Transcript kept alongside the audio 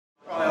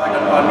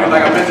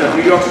a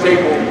New York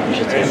staple, and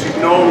she's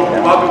known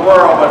throughout the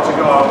world, but she's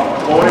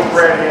born and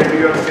bred here in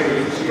New York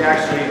City. She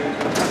actually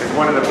is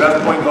one of the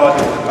best point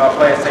guards to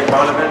play at St.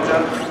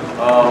 Bonaventure.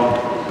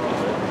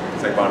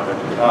 St.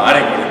 Bonaventure. I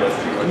didn't go to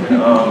university, but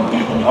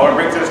I want to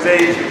bring to the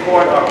stage the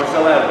court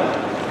Priscilla Edwards.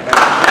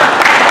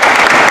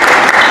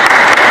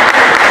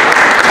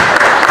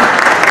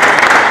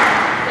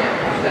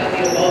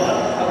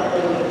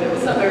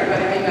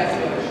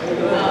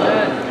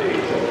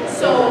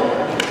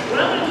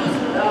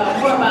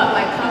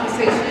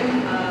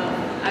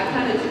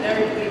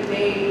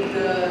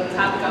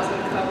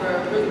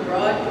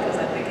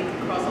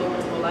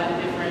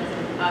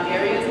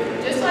 Areas,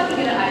 just so I can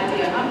get an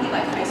idea, how many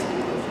like high school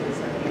coaches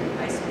are here?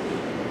 High school,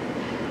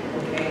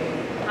 okay.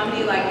 How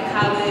many like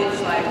college,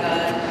 like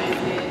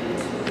Division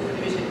 2,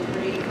 Division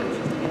 3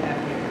 coaches do we have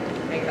here?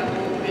 Okay, a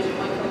couple of Division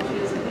 1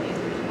 coaches, and then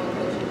Division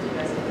 1 coaches, you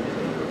guys have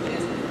Division 1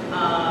 coaches,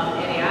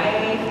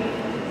 NAIA,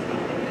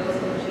 those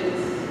coaches.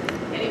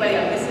 Anybody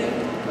I'm missing?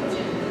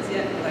 Coaching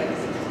yet? Like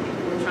people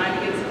who are trying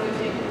to get into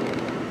coaching?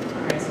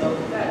 All right, so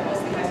that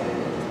mostly high school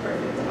coaches,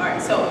 perfect. All right,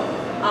 so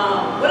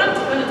what I'm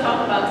going to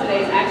talk about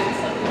today is actually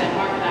something that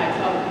Mark and I have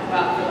talked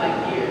about for like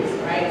years,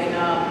 right? And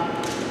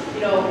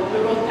you know,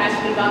 we're both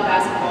passionate about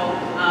basketball,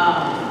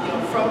 you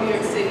know, from New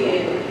York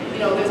City, and you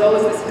know, there's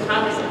always this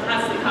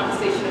constant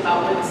conversation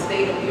about where the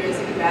state of New York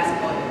City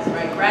basketball is,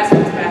 right?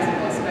 Grassroots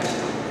basketball,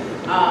 especially.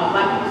 A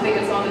lot of people think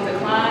it's on the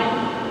decline,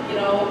 you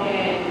know,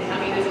 and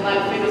I mean, there's a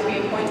lot of figures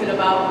being pointed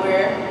about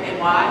where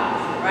and why,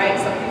 right?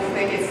 Some people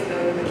think it's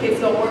the kids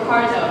don't work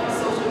hard enough,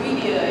 it's social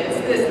media, it's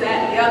this,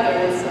 that, the other,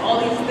 it's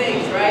all these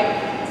things,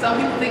 right? Some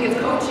people think it's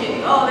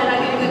coaching. Oh, they're not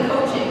getting good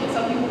coaching.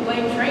 Some people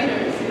blame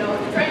trainers. You know,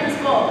 the trainer's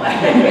fault.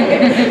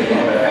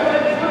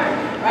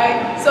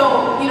 Right?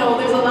 So, you know,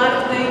 there's a lot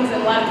of things and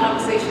a lot of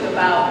conversation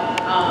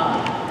about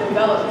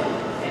development,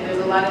 and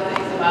there's a lot of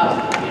things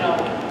about, you know,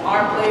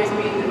 are players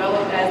being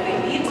developed as they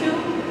need to?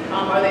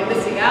 Are they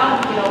missing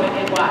out? You know,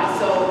 and why?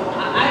 So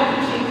I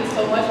appreciate this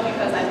so much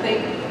because I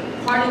think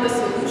part of the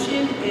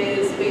solution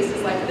is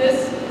spaces like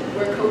this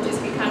where coaches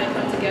can kind of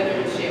come together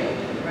and share.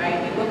 Right?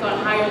 You look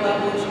on higher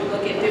levels, you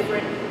look at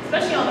different,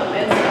 especially on the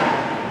men's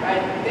side,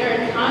 right? They're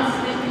in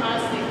constant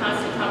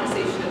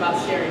conversation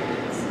about sharing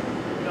things.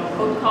 You know,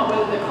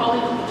 whether they're calling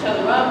each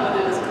other up,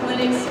 whether there's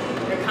clinics,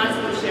 they're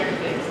constantly sharing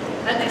things.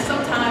 I think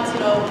sometimes,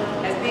 you know,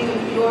 as being a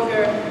New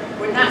Yorker,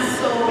 we're not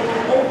so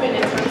open in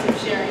terms of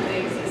sharing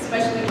things,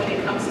 especially when it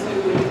comes to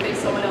when you think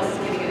someone else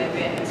is getting an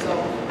advantage. So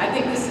I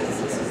think this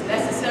is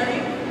necessary.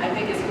 I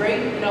think it's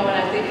great, you know, and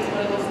I think it's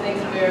one of those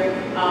things where,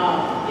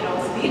 you know,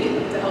 it's needed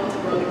to help to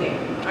grow the game.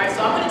 All right,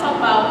 so I'm going to talk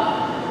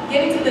about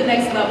getting to the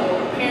next level,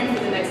 preparing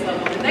for the next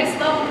level. The next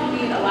level can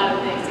mean a lot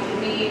of things. It can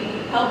mean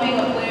helping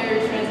a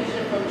player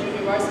transition from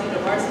junior varsity to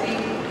varsity.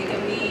 It can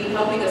mean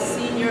helping a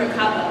senior, a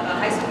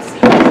high school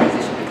senior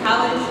transition to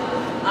college.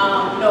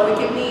 You know, it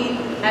can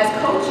mean as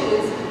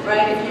coaches,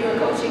 right? If you're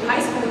coaching high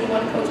school and you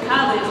want to coach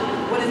college,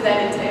 what does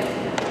that entail?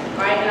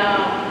 Right? And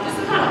just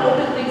to kind of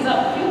open things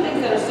up, a few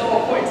things that are so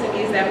important to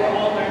me is that we're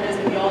all learners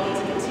and we all need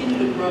to continue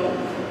to grow.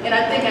 And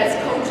I think as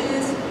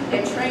coaches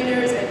and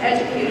trainers and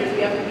educators,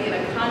 we have to be in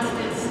a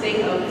constant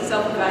state of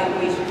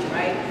self-evaluation,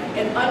 right?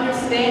 And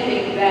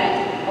understanding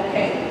that,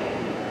 okay,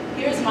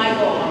 here's my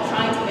goal. I'm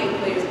trying to make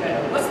players better.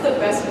 What's the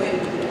best way to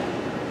do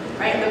that?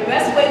 Right? And the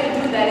best way to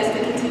do that is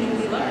to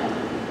continually learn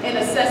and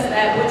assess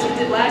that what you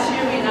did last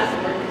year may not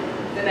work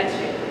the next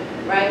year,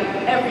 right?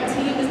 Every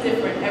team is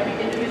different. Every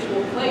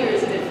individual player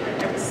is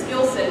different. Every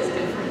skill set is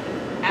different.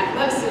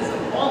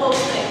 Athleticism, all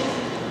those things.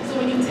 So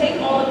when you take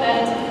all of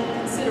that into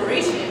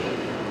consideration,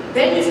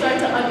 then you start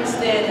to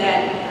understand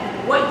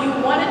that what you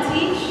want to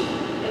teach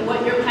and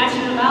what you're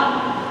passionate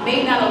about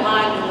may not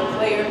align with the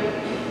player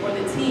or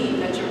the team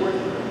that you're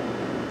working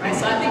with. Right?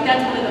 So I think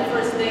that's one of the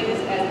first things,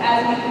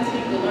 as we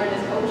continue to learn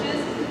as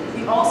coaches,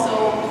 we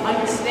also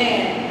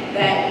understand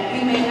that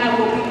we may have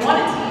what we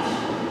want to teach,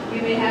 we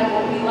may have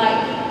what we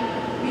like,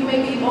 we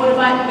may be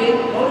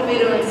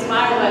motivated or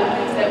inspired by the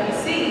things that we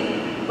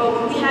see, but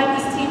when we have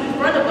this team in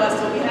front of us,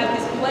 or we have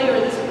this player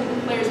or this group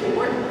of players we're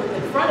working with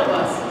in front of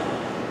us,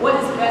 what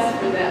is best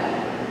for them?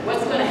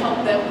 What's going to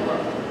help them grow,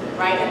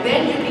 right? And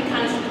then you can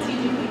kind of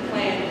strategically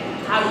plan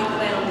how you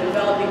plan on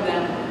developing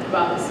them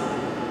throughout the season.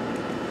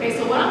 Okay,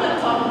 so what I'm going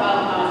to talk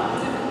about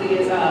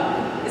specifically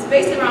is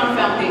based around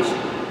foundation,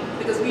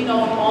 because we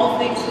know in all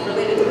things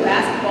related to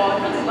basketball and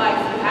really life,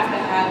 you have to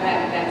have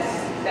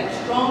that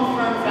strong,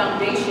 firm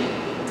foundation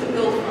to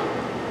build from.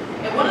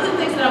 And one of the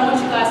things that I want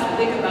you guys to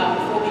think about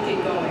before we get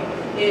going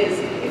is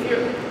if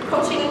you're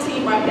coaching a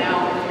team right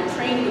now, or if you're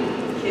training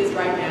with kids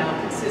right now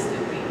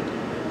consistently,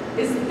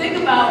 is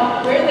think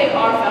about where they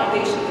are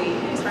foundationally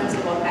in terms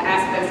of the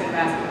aspects of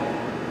basketball.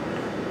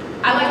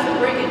 I like to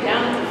break it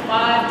down into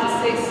 5 to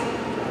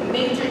 6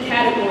 major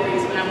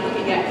categories when I'm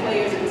looking at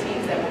players and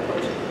teams that we're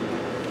coaching.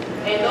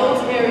 And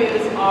those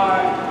areas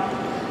are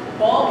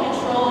ball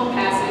control and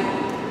passing,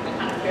 I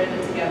kind of pair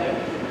them together,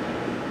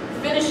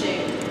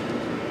 finishing,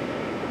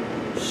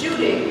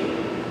 shooting,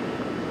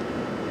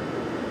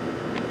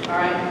 all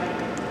right,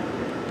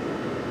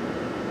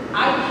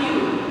 IQ,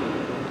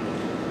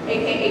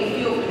 aka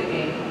feel for the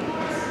game,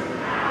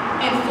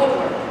 and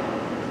footwork.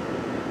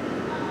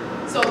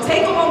 So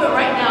take a moment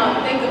right now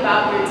and think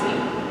about your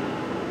team.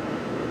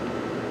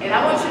 And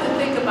I want you to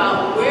think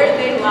about where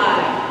they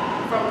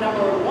lie from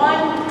number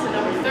 1 to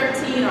number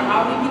 13, or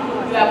how many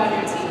people you have on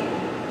your team.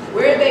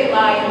 Where they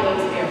lie in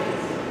those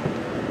areas.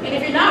 And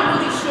if you're not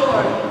really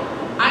sure,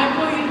 I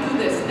implore you to do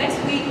this next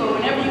week or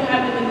whenever you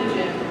have them in the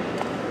gym.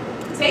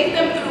 Take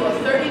them through a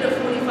 30 to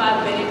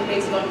 45 minute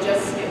based on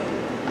just skill.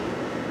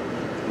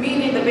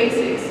 Meaning the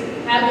basics.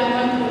 Have them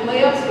run through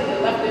layups with the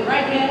left and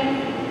right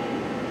hand.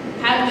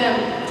 Have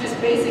them just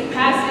basic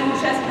passing,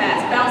 chest pass,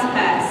 bounce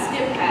pass,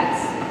 skip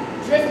pass,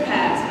 drift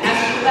pass, pass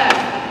to the left,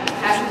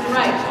 pass to the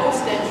right,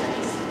 post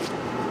entries.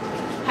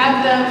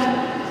 Have them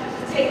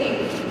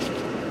taking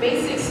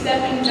basic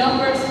stepping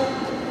jumpers,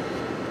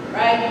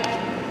 right?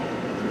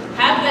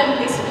 Have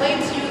them explain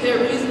to you their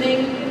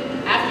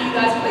reasoning after you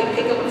guys play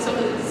pickup of some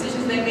of the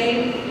decisions they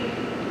made.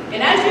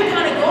 And as you're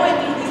kind of going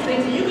through these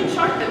things, you can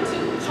chart them too.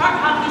 Chart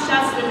how many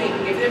shots they're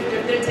making.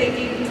 If they're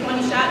taking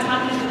 20 shots,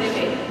 how many do they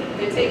make? If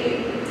they're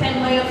taking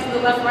 10 layups to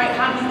the left, right,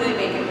 how many do they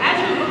make? And as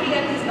you're looking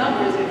at these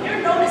numbers, if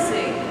you're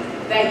noticing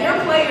that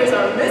your players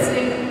are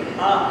missing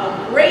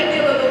a great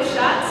deal of those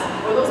shots,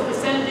 or those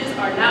percentages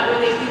are not where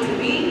they need to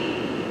be,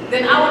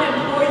 then I would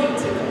implore you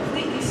to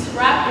completely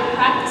scrap your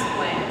practice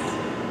plans,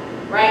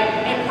 right,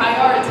 and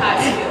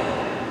prioritize skill.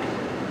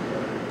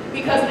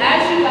 Because as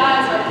you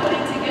guys are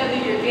putting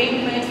together your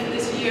game plans for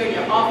this year,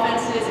 your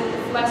offenses and your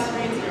flex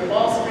screens and your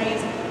ball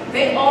screens,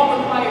 they all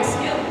require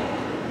skill.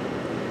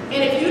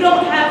 And if you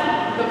don't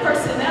have the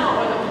personnel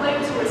or the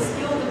players who are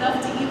skilled enough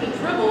to even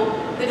dribble,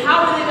 then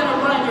how are they going to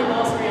run your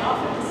ball screen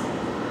offense?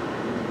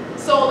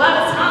 So a lot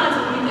of times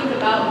when we think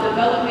about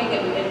developing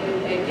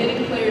and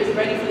getting players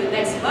ready for the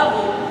next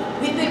level,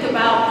 we think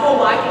about,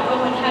 oh, I can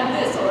go and have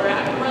this, or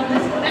I can run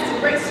this, or that's a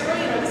great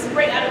screen, or this is a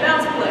great out of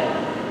bounds play.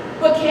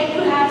 But can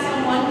you have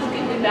someone who's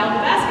getting down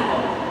the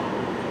basketball?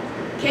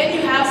 Can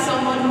you have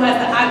someone who has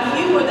the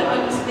IQ or the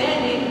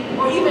understanding,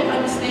 or even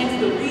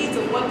understands the reads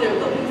of what they're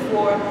looking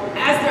for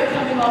as they're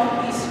coming off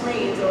of these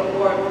screens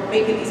or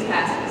making these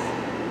passes?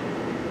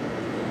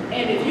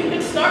 And if you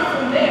can start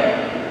from there,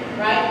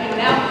 right, and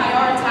now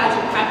prioritize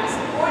your practice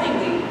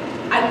accordingly,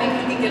 I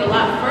think you can get a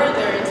lot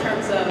further in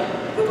terms of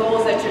the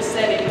goals that you're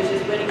setting, which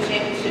is winning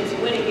championships,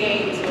 winning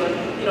games, or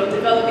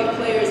developing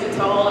players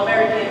into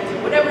All-Americans,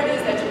 or whatever it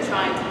is that you're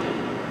trying to do.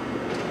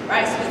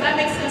 Right? So does that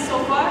make sense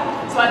so far?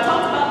 So I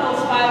talked about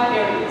those 5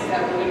 areas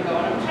that we're going to go,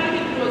 and I'm trying to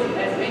get through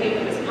as many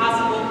of them as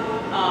possible.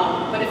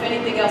 But if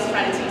anything else,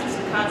 trying to teach you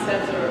some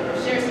concepts or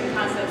share some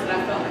concepts that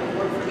I felt would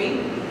work for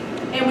me.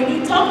 And when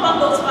you talk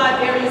about those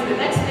 5 areas, the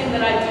next thing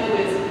that I do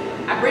is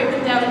I break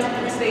them down into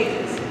 3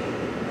 stages.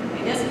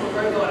 And yes, I'm a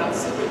Virgo and I'm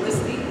super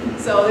listy,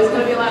 so there's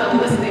going to be a lot of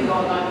listening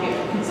going on here.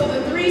 So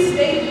the 3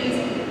 stages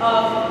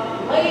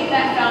of laying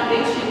that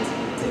foundation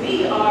to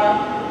me are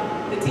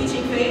the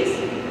teaching phase.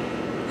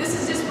 This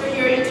is just where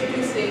you're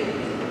introducing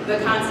the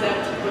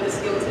concept or the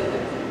skill to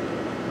them,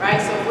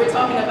 right? So if we're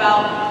talking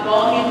about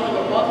ball handling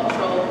or ball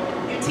control,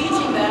 you're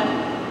teaching them,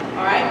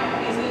 all right,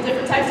 these are the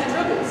different types of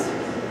dribbles.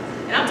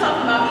 And I'm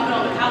talking about even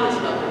on the college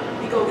level,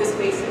 we go this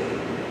basic,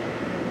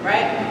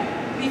 right?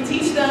 We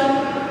teach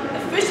them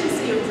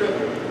efficiency of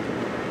dribble.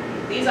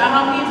 These are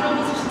how many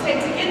dribbles it should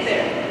take to get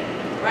there,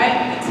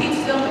 right? We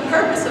teach them the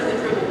purpose of the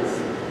dribbles,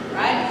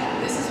 right?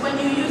 This is when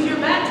you use your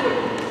back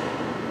dribble.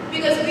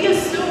 Because we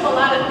assume a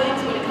lot of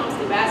things when it comes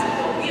to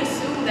basketball. We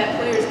assume that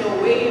players know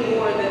way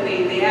more than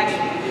they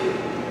actually do,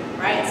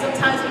 right? And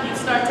sometimes when you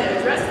start to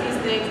address these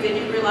things, then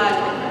you realize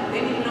they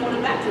didn't even know what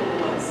a back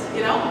dribble was,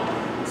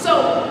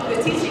 So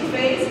the teaching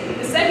phase,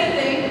 the second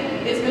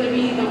thing is going to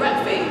be the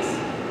rep phase.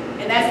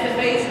 And that's the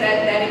phase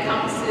that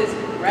encompasses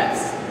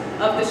reps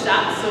of the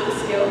shot, so the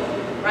skill,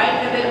 right?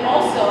 And then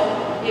also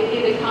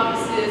it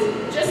encompasses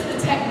just the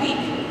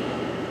technique.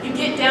 You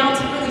get down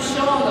to really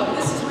showing them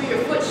this is where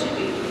your foot should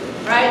be.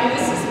 Right?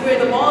 This is where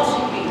the ball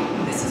should be.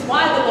 This is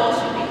why the ball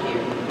should be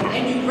here.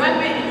 And you rep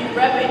it, and you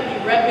rep it, and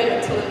you rep it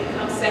until it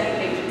becomes second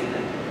nature to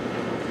them.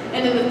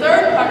 And then the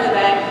third part of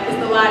that is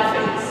the live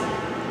phase.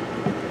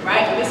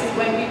 Right? This is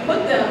when we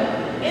put them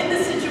in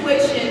the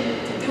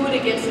situation to do it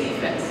against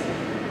defense.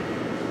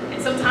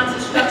 And sometimes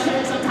it's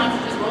structured, sometimes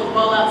you just roll the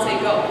ball out and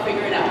say, go,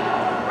 figure it out.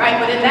 Right?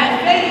 But in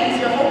that phase,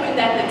 you're hoping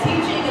that the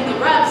teaching and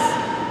the reps,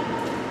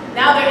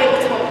 now they're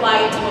able to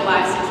apply it to a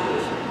live situation.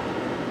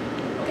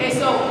 Okay,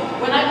 so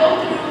when I go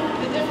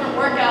through the different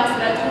workouts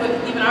that I do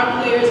with even our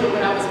players, or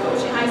when I was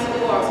coaching high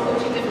school, or I was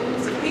coaching different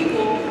groups of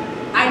people,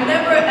 I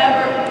never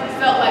ever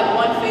felt like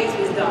one phase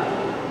was done.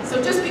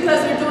 So just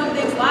because you're doing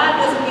things live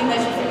doesn't mean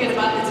that you forget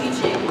about the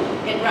teaching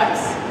and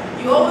reps.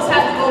 You always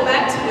have to go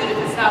back to it if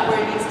it's not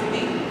where it needs to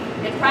be.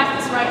 In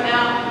practice right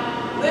now,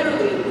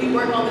 literally, we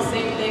work on the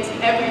same things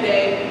every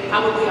day,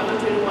 probably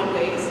 101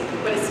 ways,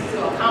 but it's to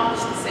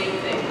accomplish the same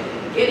thing.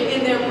 Getting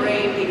in their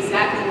brain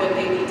exactly what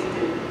they need to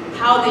do,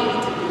 how they need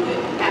to do it,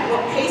 at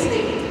what pace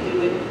they need to do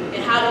it,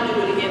 and how to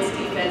do it against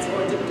defense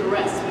or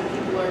duress when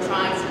people are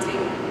trying to take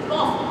the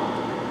ball from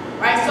them.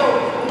 Right? So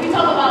when we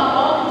talk about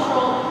ball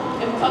control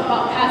and we talk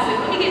about passing,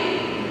 let me get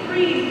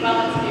 3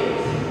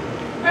 volunteers,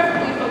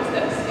 preferably folks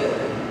that are skilled.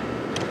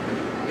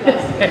 Right?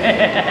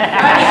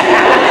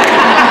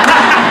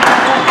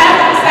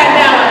 Haven't sat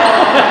down.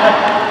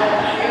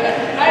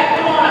 Right?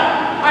 Come on up.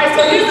 All right,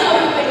 so here's the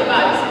other thing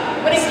about it.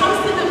 When it comes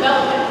to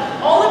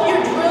development, all of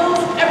your drills,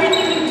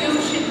 everything you do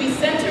should be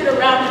centered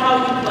around how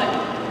you play.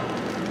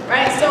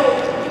 Right? So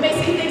you may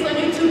see things on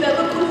YouTube that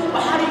look cool,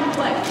 but how do you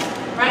play?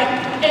 Right?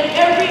 And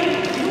every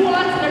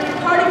nuance and every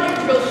part of your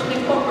drill should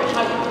incorporate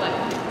how you play.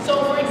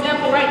 So for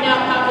example, right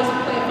now, Providence is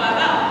playing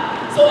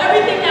 5-out. So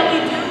everything that we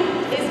do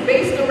is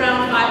based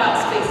around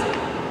 5-out spacing.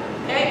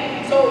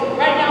 Okay? So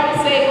right now we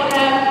say we'll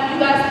have,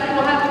 you guys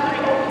will have the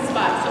 3 open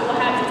spots. So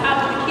we'll have the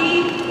top of the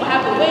key, we'll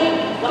have the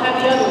wing, we'll have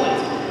the other wing.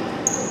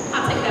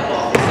 I'll take that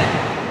ball for a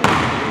second.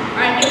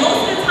 Alright, and most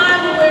of the time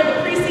when we're in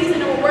the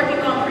preseason and we're working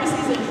on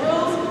preseason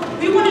drills,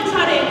 we want to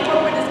try to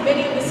incorporate as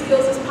many of the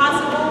skills as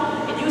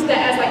possible and use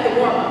that as like the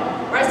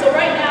warm-up. Right? So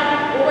right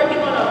now, we're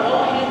working on a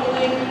ball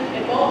handling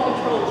and ball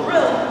control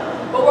drill,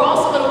 but we're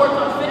also going to work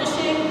on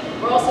finishing,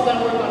 we're also going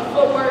to work on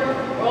footwork,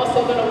 we're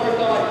also going to work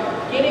on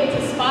getting to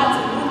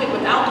spots and moving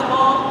without the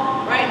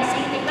ball, right? So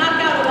you can knock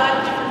out a lot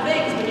of different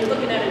things when you're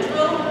looking at a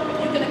drill.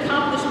 If you can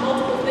accomplish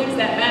multiple things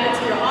that matter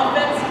to your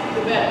offense,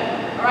 the better,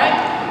 all right?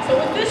 So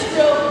with this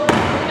drill, we're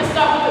going to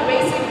start with the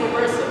basic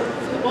reversal.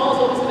 So the ball's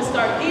always going to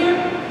start here,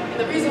 and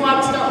the reason why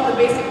we start with the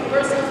basic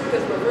reversal is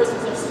because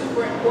reversals are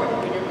super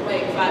important when you're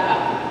playing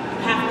 5-out.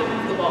 You have to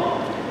move the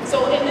ball.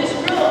 So in this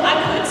drill, I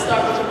could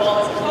start with the ball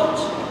as a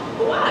coach,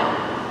 but why?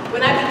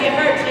 When I can give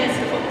her a chance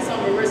to focus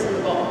on reversing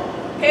the ball.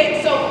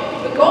 Okay, so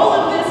the goal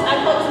of this,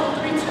 I call this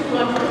the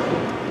 3-2-1 drill.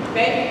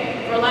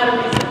 Okay, for a lot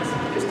of reasons.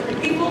 There's 3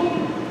 people,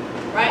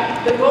 right?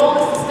 The goal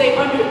is to stay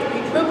under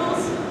 3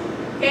 dribbles,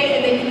 okay,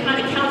 and then you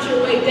kind of count your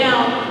way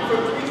down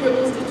from 3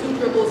 dribbles to 2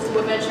 dribbles to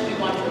eventually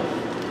 1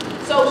 dribble.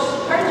 So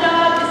her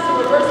job is to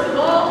reverse the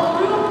ball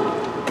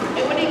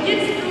through, and when it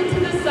gets through to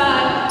the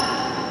side,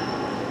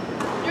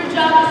 your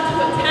job is to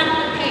attack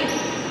the paint.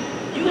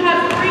 You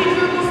have 3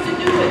 dribbles to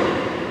do it,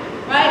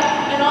 right?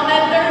 And on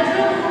that 3rd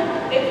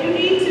dribble, if you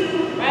need to,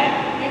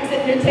 right,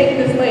 you're taking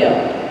this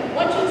layup.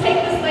 Once you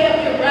take this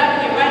layup, you're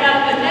grabbing it right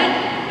out of the net,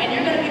 and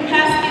you're going to be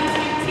passing it to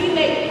your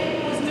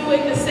teammate who's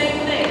doing the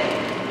same thing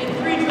in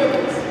 3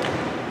 dribbles.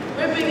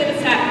 Ripping and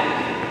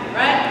attacking,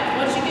 right?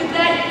 Once you get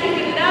that, you're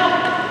kicking it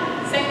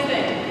out, same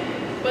thing.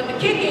 But the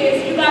kick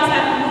is, you guys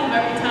have to move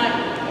every time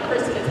a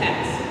person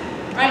attacks,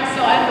 right?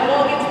 So as the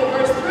ball gets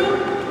reversed through,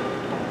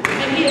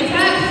 and he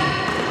attacks,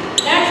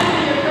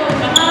 naturally you're curling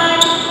behind,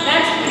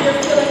 naturally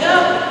you're filling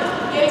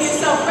up, getting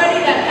yourself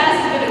ready, that pass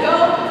is going to go.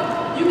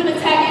 You can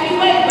attack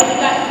anyway, but you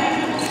got 3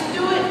 dribbles to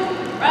do it,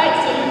 right?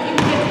 So you can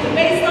get to the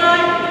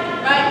baseline,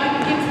 right? You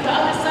can get to the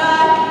other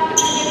side, but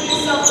you're getting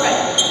yourself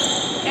ready,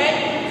 okay?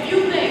 A few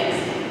things.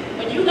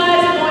 When you guys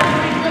are going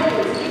 3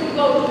 dribbles, you can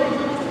go 3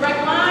 dribbles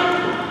direct line,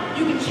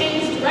 you can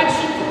change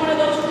direction for one of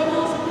those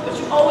dribbles, but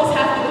you always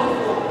have to go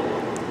forward,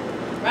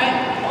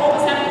 right? You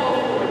always have to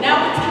go forward. Now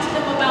we're teaching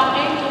them about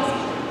angles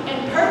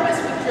and purpose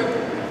with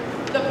dribble.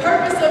 The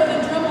purpose of the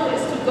dribble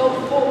is to go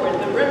forward.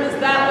 The rim is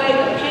that way,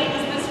 the paint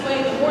is this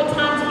way. The more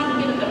times we can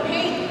get in the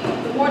paint,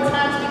 the more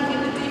times we can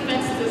get the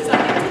defense to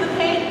suck into the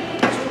paint,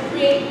 which will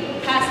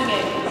create passing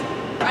angles,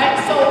 right?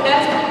 So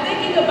as we're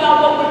thinking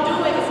about what we're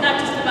doing, it's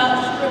not just about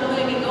just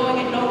dribbling and going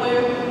and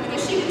nowhere,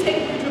 because she can take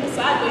 3 dribbles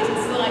sideways and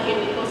still not get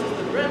any closer to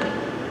the rim.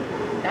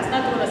 That's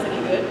not doing us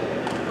any good,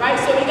 right?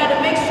 So you got to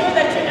make sure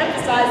that you're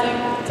emphasizing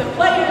to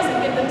players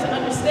and get them to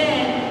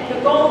understand the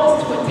goal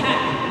is to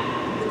attack.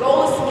 The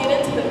goal is to get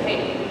into the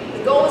paint.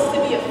 The goal is to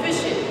be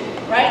efficient,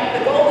 right?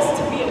 The goal is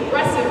to be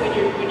aggressive when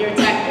you're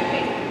attacking the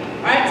paint,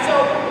 right? So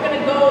we're going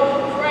to go,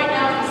 right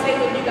now, for the sake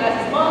of you guys'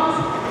 lungs,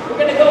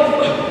 we're going to go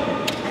for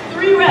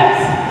 3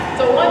 reps.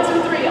 So 1,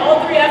 2, 3.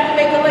 All 3 have to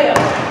make a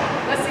layup.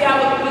 Let's see how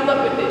we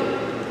look with it.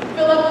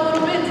 Fill up a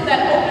little bit to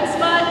that open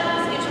spot.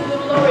 Let's get you a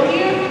little lower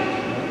here.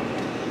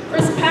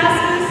 Crisp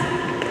passes.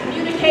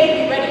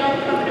 Communicate. Be ready on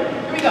the perimeter.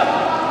 Here we go.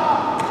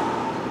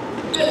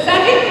 Good.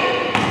 Second.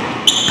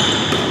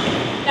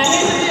 Now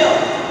here's the deal.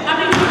 How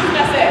many did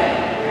I say?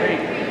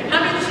 3. How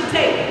many did she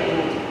take?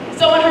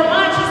 So in her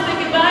mind, she's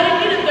thinking, but I didn't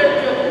need a 3rd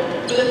dribble.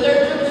 But the 3rd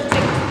dribble should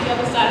take it to the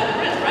other side of the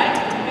rim, right?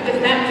 Because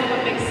that's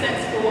what makes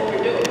sense for what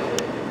we're doing.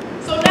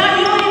 So now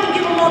you don't even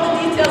give them all the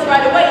details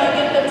right away. You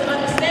get them to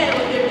understand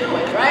what they're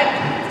doing, right?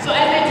 So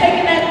as they're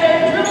taking that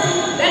 3rd dribble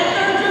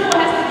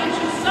has to get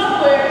you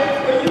somewhere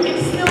where you can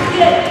still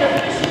get an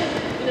efficient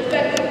and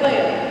effective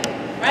layup,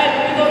 right?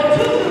 When we go to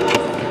 2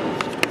 dribbles,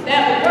 that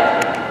would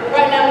work. But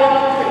right now we're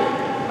on 3.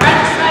 Right?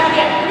 Let's try it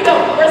again. Here we go.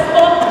 First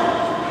ball.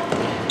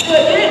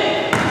 Good. Get it.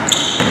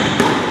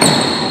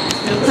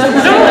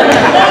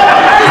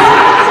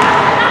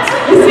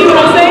 You see what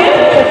I'm saying?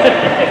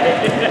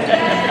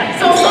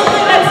 So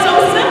something that's so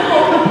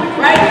simple,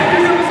 right?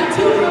 3 dribbles or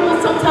 2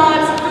 dribbles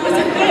sometimes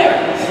isn't there.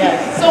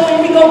 So when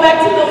we go back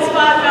to those 5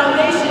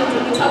 foundations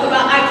and we talk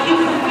about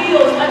IQ for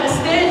fields,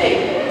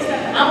 understanding,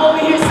 I'm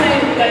over here saying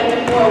we gotta do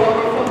more where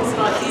we're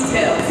focusing on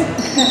details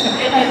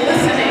and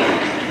listening,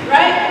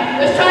 right?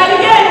 Let's try it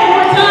again one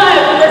more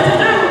time. Let's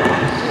do.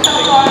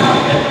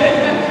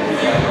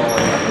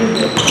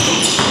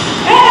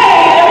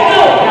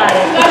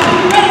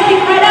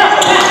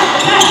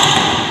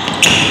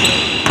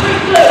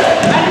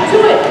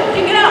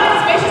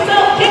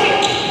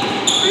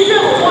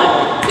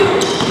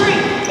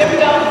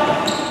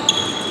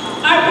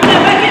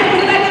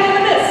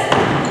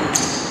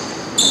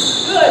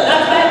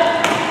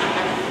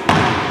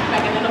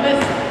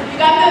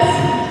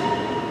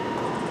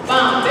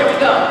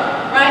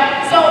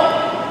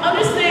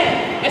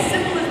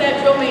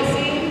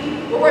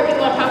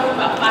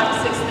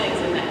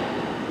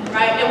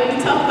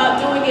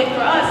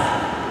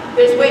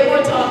 There's way more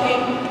talking.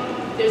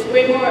 There's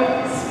way more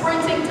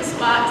sprinting to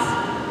spots,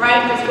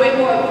 right? There's way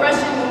more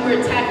aggression when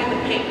we're attacking the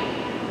paint,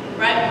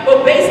 right?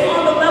 But based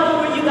on the level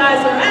where you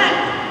guys are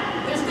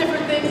at, there's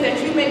different things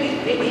that you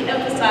may be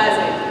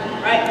emphasizing,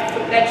 right?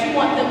 That you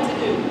want them to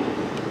do.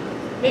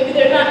 Maybe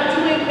they're not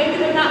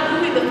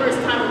moving the first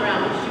time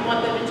around, because you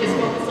want them to just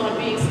focus on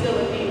being still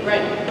and being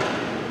ready.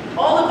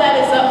 All of that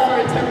is up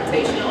for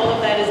interpretation. All of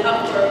that is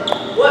up for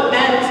what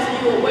matters to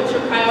you or what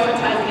you're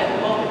prioritizing at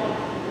the moment.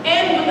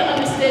 And with the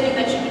understanding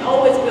that you can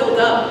always build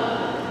up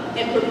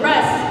and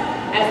progress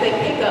as they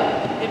pick up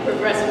and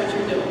progress what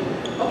you're doing.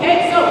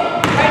 Okay, so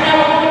right now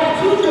we're going to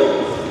 2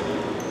 dribbles.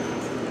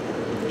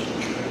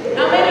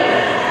 How many?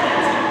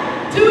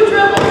 2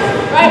 dribbles,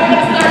 right? We're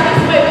going to start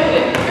this way with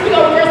it. Here we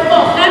go, reverse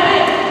ball. Snap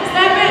it,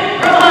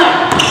 run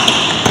behind.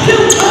 2,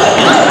 good.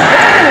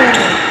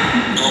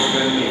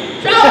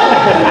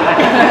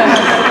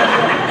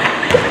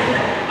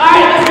 All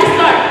right, let's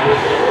restart.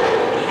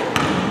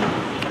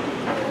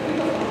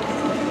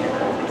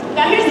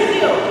 Now here's the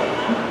deal,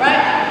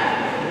 right?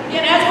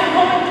 And as we're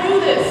going through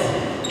this,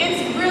 it's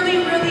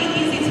really, really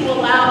easy to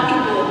allow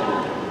people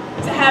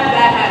to have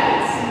bad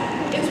habits.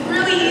 It's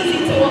really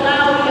easy to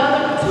allow the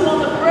other 2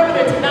 on the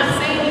perimeter to not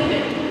say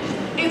anything.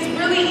 It's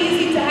really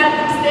easy to have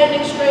them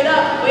standing straight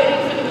up, waiting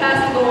for the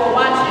pass to go or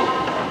watching.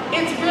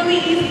 It's really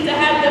easy to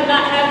have them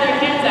not have their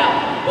hands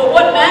out. But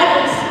what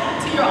matters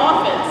to your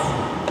offense,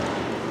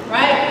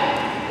 right?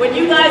 When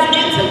you guys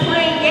get to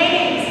playing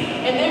games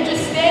and they're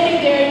just standing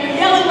there and you're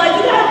yelling like,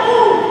 you gotta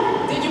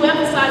move. Did you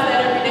emphasize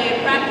that every day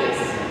in practice?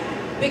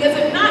 Because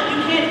if not,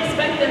 you can't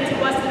expect them to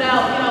bust it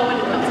out,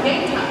 when it comes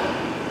game time.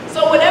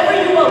 So whatever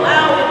you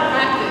allow in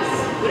practice,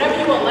 whatever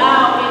you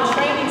allow in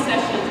training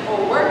sessions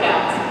or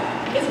workouts,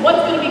 is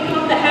what's going to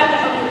become the habit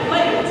of your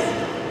players.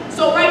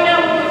 So right now,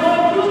 when we're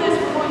going through this,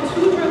 we're going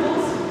 2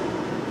 dribbles,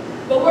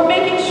 but we're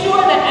making sure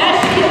that as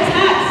she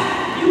attacks,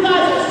 you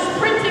guys are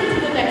sprinting to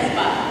the next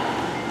spot.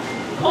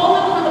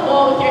 Calling for the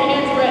ball with your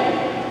hands ready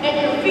and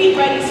your feet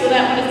ready so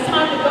that when it's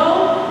time to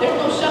go, there's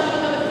no shuffling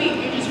of the feet.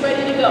 You're just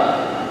ready to go.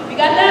 You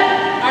got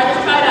that? All right,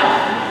 let's try it out.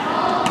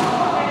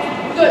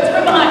 Good.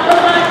 Sprint behind,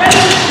 ready?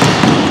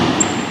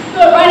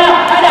 Good. Right out.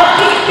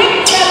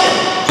 Kick it, 7.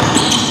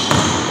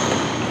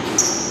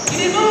 You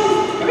didn't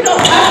move. Here we go.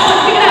 Last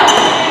one. Kick it out.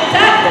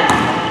 Attack.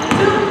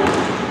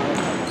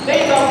 2. There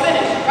you go.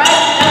 Finish. Right?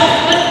 Now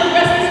let's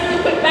progress this really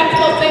quick back to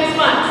those same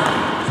spots.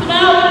 So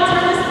now we're going to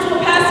turn this into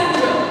a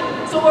passing drill.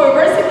 So we're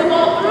reversing the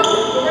ball through.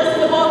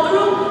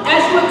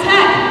 As you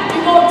attack,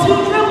 you're going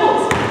 2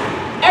 dribbles.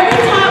 Every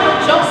time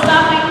we're jump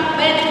stopping,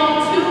 landing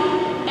on 2,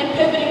 and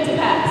pivoting to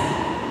pass.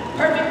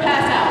 Perfect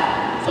pass out.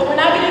 So we're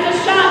not getting a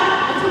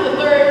shot until the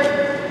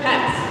 3rd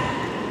pass.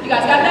 You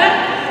guys got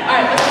that? All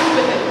right, let's move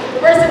with it.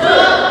 Reverse it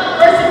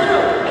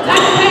through. Attack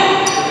the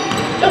paint.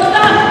 Jump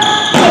stop.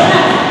 Good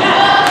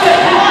pass. Good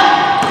pass.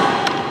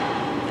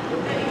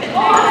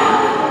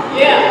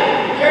 Yeah,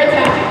 you're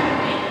attacking.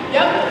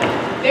 Yep.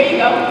 There you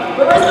go.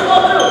 Reverse the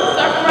ball through.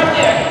 Start from right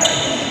there.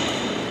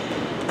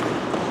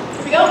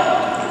 Go.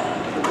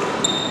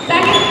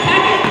 Tack it.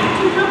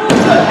 2 dribbles.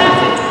 Good. Pass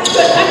it.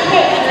 Good. Tack the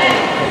paint.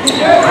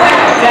 You're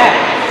attacking.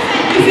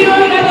 You see what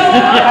we got going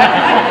on?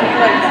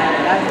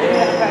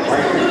 We're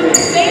still doing the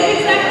same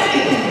exact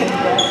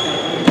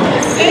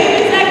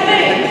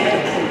thing.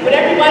 But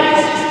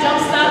everybody's just jump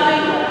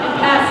stopping and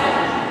passing.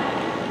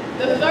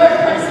 The 3rd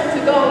person to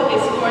go is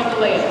scoring the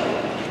layup.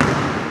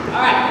 All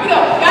right, here we go.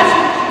 Got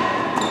you.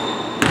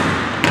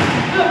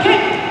 Good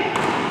kick.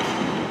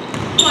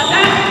 Come on,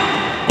 tap.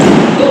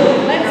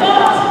 Let's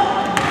off.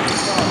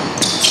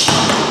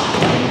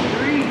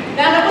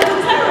 Now that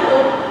wasn't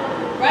terrible,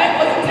 right?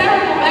 Wasn't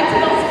terrible. Back to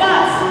those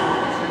spots.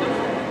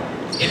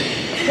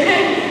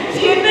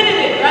 She admitted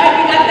it, right?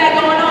 We got that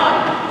going on.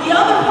 The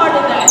other part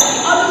of that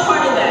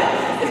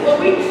is when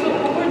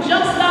we're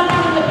jump stopping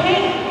in the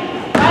paint,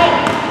 right?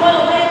 You want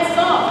to land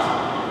soft,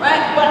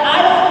 right? But I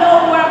don't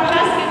know where I'm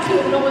passing it to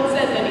if no one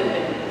says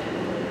anything.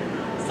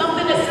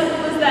 Something as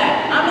simple as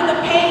that. I'm in the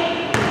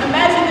paint.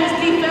 Imagine there's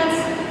defense,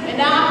 and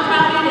now I'm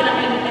crowded,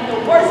 and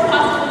the worst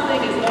possible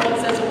thing is no one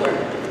says a word.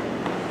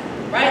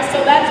 Right?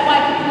 So that's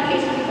why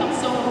communication becomes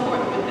so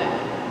important with that.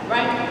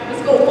 Right?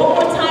 Let's go one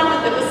more time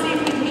with it. Let's see if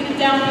we can get it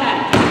down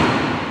pat.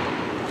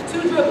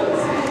 2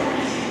 dribbles.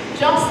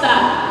 Jump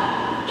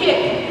stop.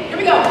 Kick. Here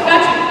we go.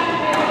 Got you.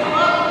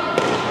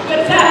 Good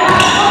attack.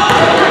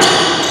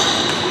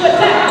 Good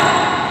attack.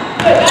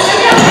 Good. Got you.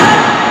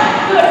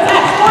 Good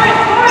attack. Score it.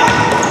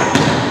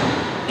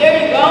 There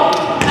you go.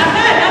 Not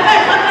bad.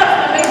 Come up.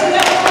 Amazing.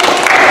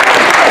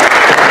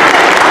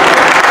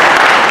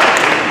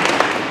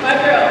 My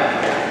girl.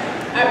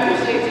 I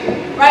appreciate you.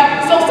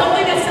 Right? So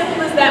something as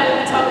simple as that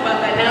when we talk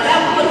about that. Now that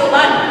will look a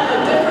lot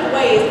of different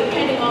ways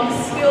depending on the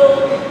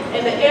skill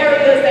and the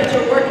areas that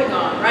you're working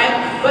on, right?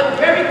 But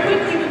very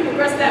quickly we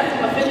progress that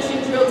from a finishing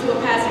drill to a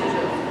passing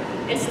drill.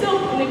 And still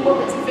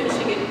incorporate some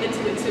finishing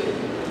into it too.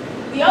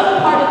 The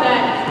other part of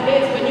that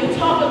is when you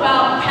talk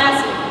about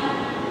passing,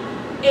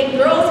 in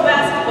girls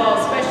basketball,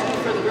 especially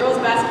for the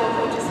girls basketball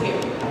coaches here,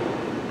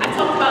 I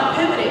talked about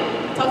pivoting,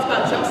 I talked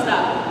about jump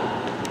stopping.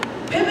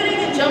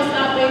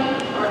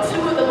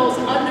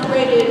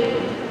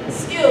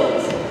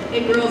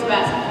 in girls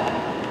basketball.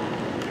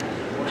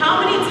 How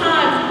many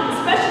times,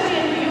 especially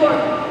in New York,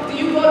 do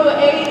you go to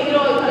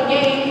a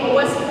game or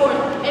West Sport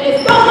and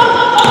it's go, go,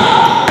 go, go,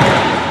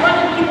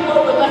 running people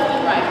over left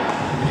and right?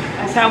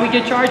 That's how we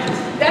get charges.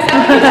 That's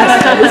how we get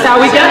charges. That's how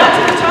we get Shout out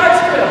to the charge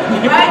drill,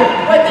 right?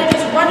 But they're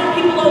just running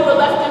people over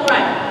left and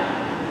right.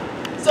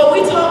 So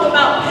we talk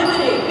about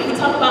pivoting, we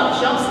talk about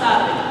jump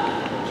stopping,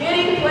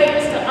 getting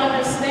players to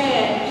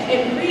understand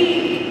and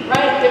read,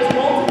 right? There's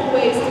multiple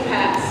ways to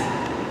pass.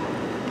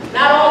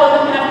 Not all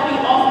of them have to be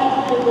off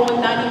the dribble going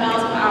 90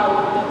 miles per hour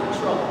with no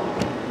control.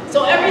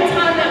 So every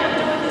time that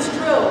we're doing this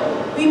drill,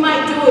 we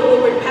might do it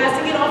where we're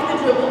passing it off the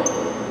dribble.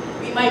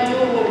 We might do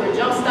it where we're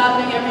jump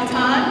stopping every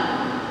time.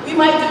 We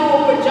might do it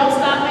where we're jump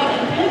stopping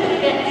and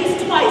pivoting at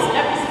least twice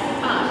every single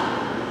time.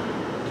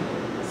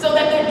 So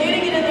that they're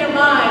getting it in their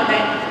mind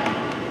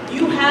that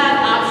you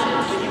have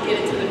options when you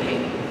get into the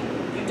paint.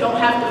 You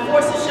don't have to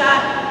force a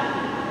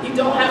shot. You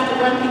don't have to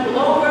run people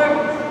over,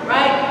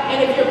 right?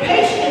 And if you're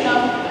patient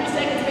enough, 3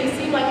 seconds may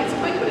seem like it's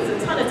quick, but it's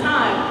a ton of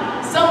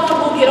time. Someone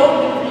will get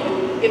open for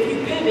you if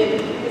you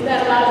pivot, because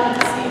that allows you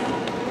to see.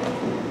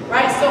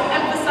 Right? So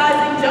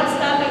emphasizing jump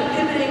stopping,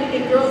 pivoting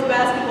in girls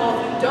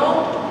basketball, if you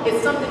don't,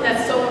 it's something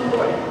that's so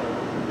important.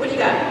 What do you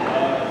got?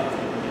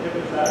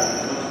 Pivot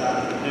stopping, jump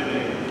stopping,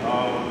 pivoting.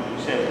 You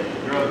said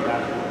girls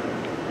basketball.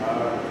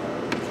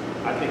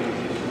 I think it's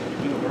just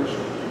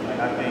universal. Like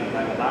I think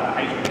like a lot of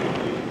high school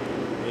coaches,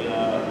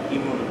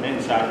 even on the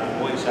men's side,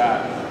 the boys'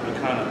 side, we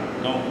kind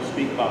of don't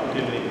speak about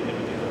pivoting and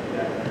everything like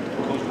that.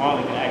 Coach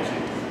Marley can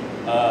actually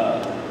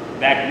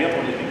back me up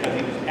on this because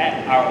he was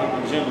at our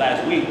open gym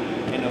last week,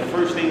 and the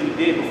first thing we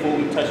did before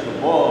we touched the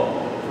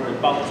ball for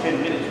about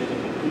 10 minutes was a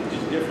complete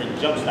just different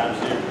jump stop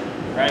series,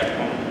 right?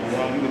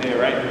 You were there,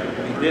 right?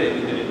 We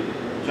did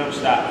it. Jump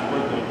stop, we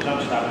worked on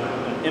jump stop, we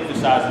worked on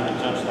emphasizing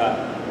the jump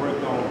stop,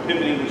 worked on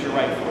pivoting with your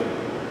right foot,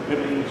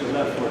 pivoting with your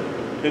left foot,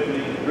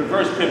 pivoting,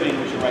 reverse pivoting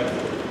with your right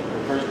foot,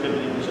 reverse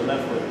pivoting with your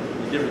left foot,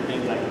 different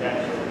things like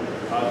that.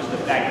 So just to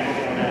back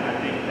up on that,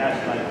 I think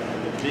that's like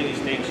the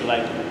biggest thing. So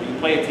like when you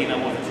play a team that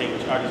wants to take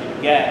charges in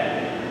the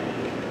gap,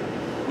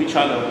 we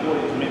try to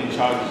avoid as many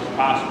charges as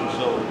possible.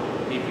 So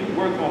if you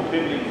work on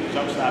pivoting and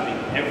jump stopping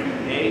every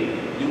day,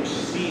 you'll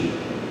see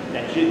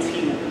that your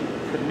team will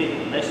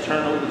commit less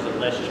turnovers and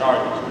less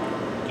charges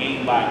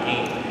game by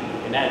game.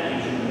 And that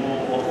gives you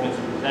more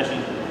offensive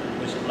possessions,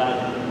 which allows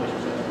you to be more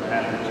successful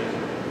at having a chase.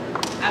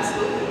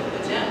 Absolutely.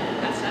 Good job.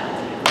 That's out.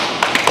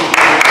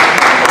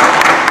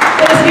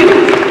 But it's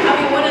huge. I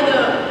mean, one of the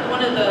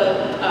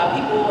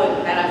people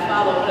that I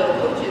follow, one of the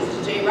coaches,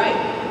 is Jay Wright.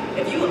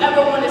 If you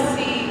ever want to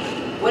see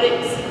what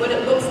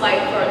it looks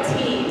like for a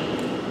team,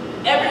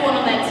 everyone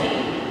on that team,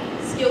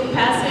 skilled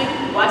passing,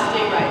 watch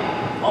Jay Wright.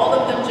 All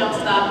of them jump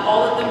stop,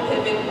 all of them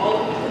pivot, all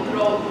of them can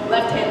throw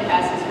left-hand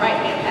passes,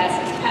 right-hand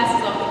passes, passes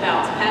off the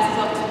bounce, passes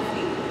off 2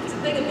 feet. It's a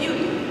thing of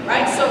beauty,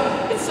 right? So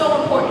it's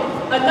so important.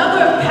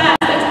 Another pass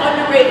that's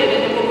underrated,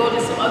 and then we'll go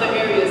to some other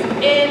areas,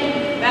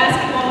 in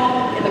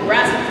basketball, in the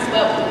grassroots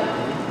level,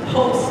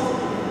 post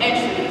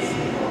entries.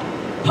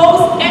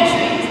 Post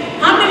entries.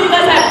 How many of you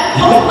guys have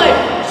post players?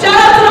 Shout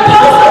out to the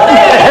post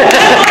players!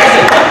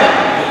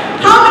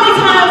 How many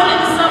times in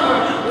the summer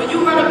when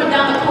you run up and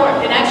down the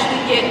court and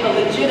actually get a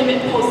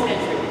legitimate post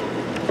entry?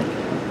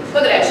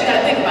 Look at that, you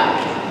gotta think about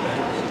it.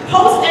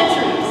 Post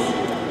entries.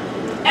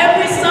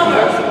 Every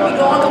summer we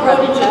go on the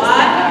road in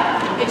July,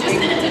 and just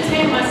to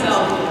entertain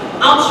myself,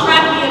 I'll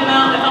track the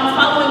amount, if I'm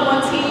following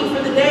one team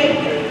for the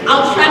day,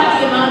 I'll track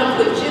the amount of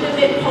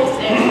legitimate post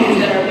entries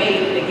that are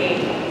made in the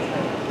game.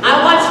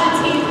 I watched the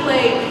team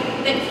play,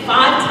 I think 5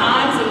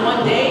 times in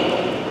one day,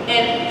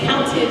 and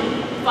counted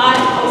 5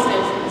 post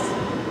entries.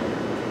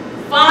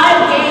 5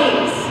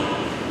 games,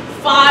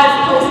 5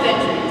 post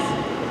entries.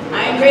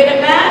 I ain't great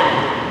at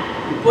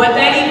math, but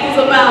that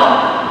equals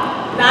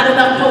about not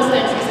enough post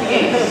entries a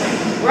game,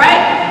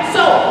 right?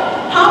 So,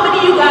 how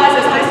many of you guys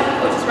as high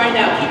school coaches right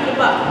now, keep it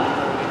up,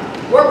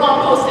 work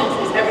on post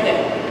entries every day?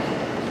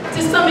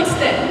 To some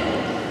extent.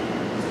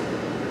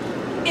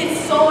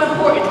 It's so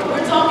important.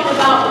 We're talking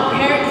about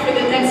preparing for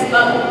the next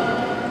level.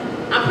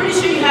 I'm pretty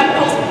sure you have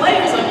post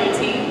players on your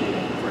team,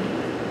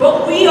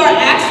 but we are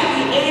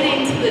actually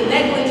aiding to the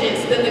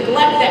negligence, the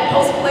neglect that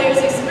post players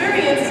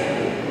experience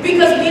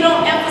because we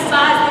don't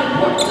emphasize the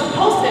importance of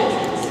post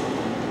entries,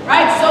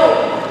 right? So,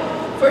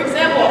 for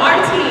example,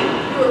 our team,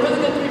 we were a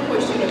really good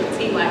three-point shooter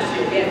team last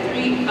year. We had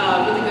 3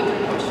 really good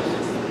three-point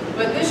shooters.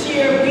 But this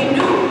year, we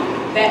knew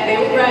that they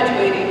were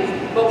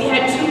graduating, but we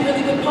had 2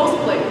 really good post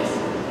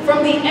players.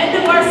 From the end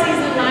of our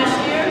season last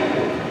year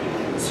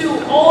to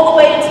all the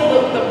way into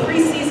the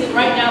preseason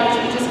right now, which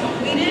we just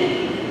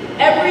completed,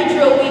 every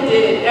drill we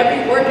did,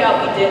 every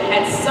workout we did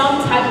had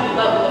some type of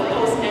level of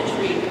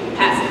post-entry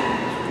passing,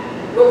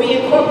 where we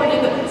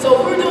incorporated the, so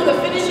if we were doing a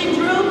finishing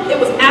drill, it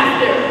was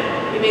after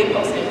we made a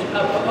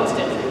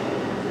post-entry.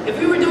 If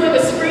we were doing a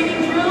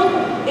screening drill,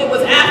 it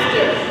was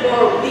after,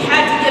 or we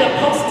had to get a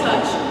post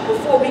touch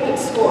before we could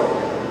score.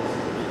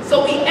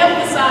 So we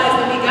emphasized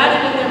and we got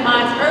it in their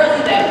minds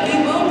early that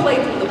we will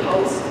play through the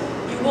post,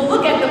 you will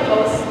look at the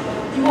post,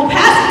 you will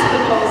pass it to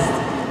the post,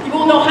 you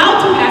will know how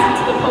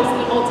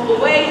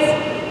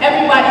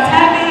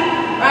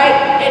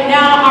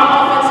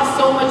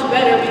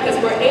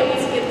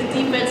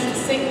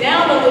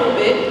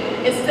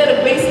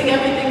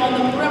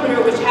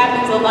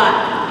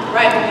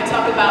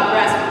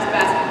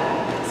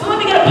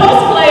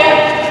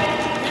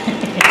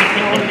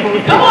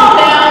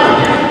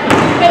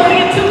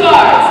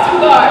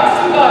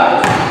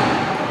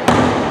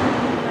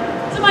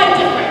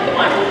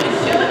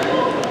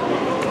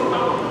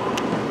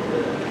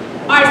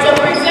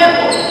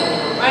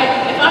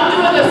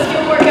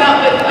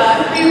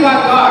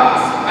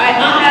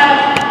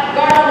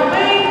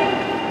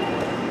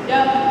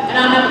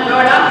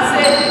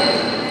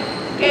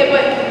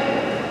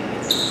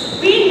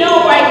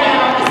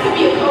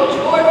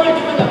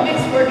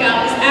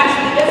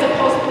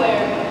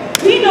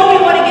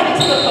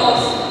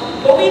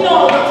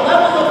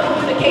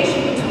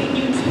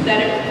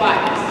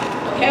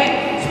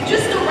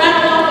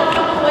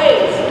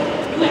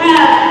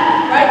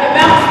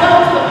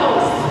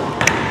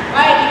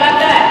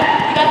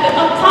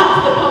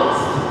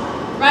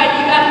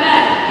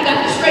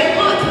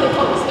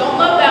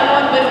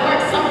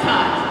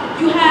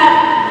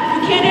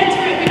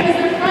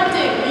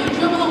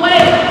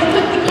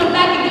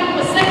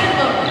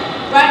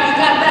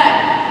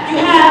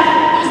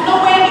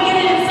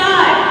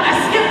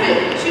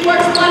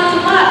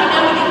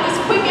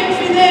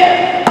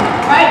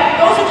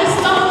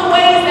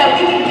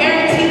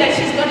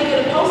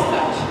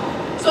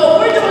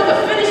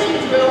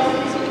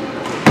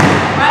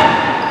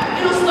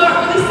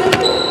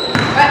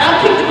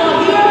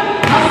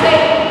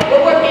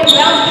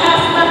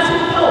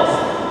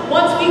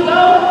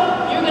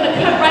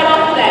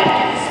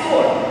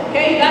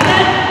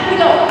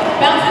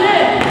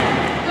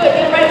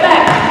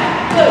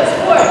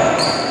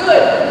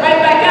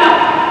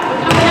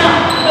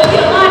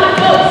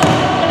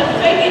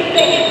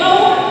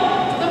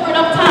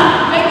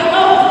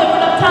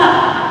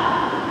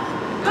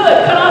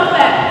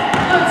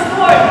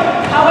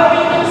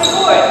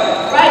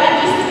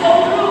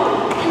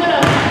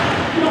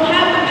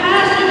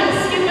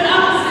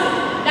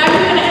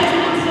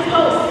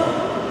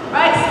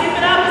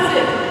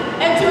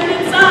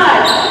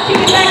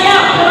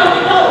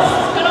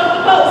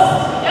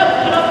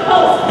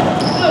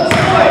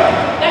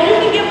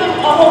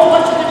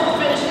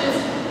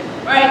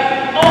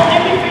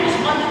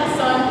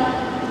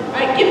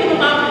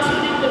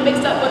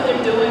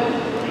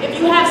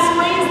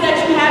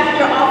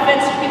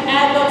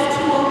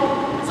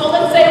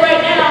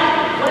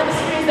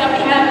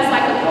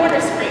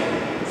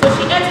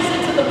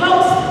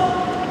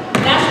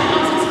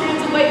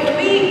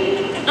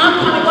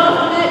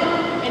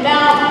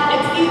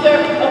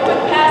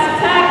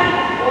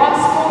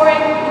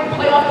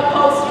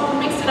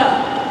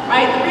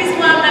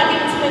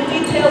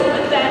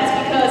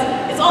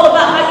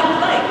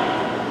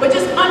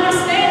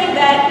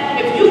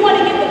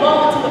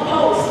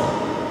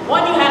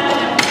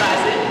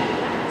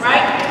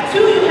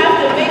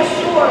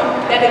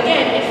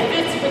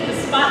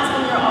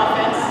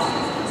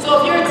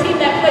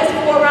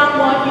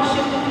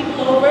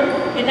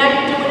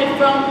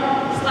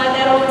slide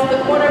that over to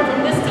the corner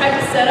from this type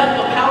of setup,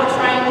 a power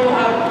triangle,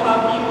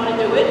 however you want to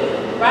do it,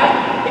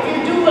 right? If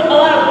you're doing a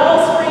lot of ball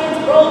screens,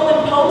 roll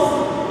and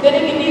post, then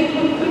it can be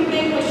a quick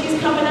thing when she's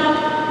coming up.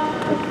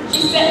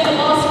 She's setting the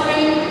ball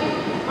screen,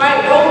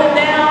 right? Rolling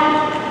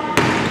down.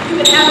 You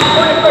can have a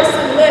corner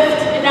person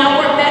lift and now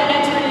work that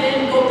entering it in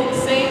and go through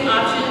the same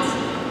options.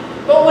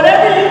 But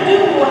whatever you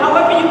do,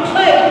 however you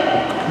play,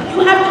 you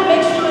have to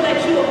make sure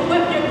that you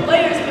equip your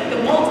players with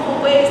the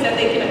multiple ways that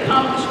they can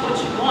accomplish what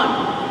you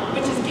want,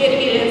 which is getting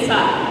it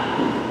inside.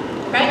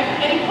 Right?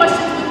 Any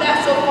questions with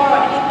that so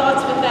far? Any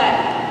thoughts with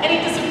that?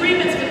 Any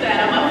disagreements with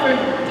that? I'm up for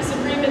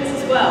disagreements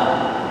as well.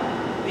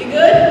 We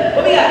good?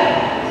 What we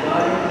got?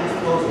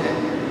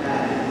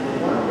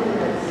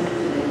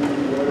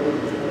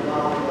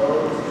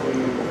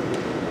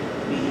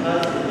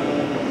 Because the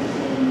game has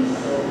changed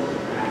so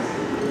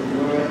drastically,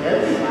 where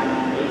everybody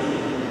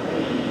basically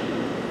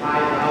playing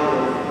 5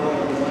 hours for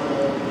one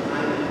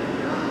time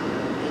not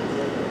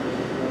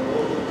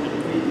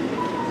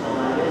so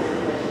I guess the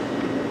question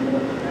is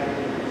more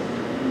practice.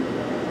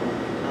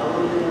 How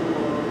will you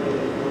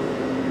incorporate those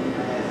in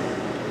class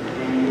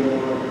and your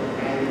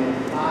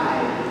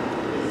 5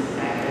 is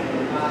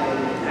actually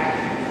 5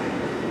 actions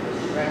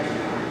stretch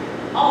time?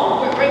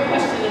 Oh, great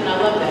question, and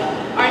I love that.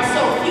 All right,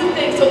 so a few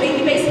things. So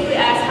we basically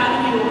asked, how do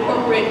you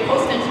incorporate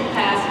post-entry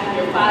pass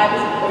in your 5s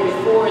or your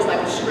 4s,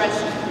 like a stretch,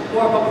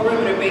 more of a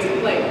perimeter-based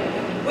play?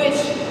 Which,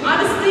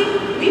 honestly,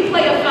 we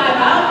play a 5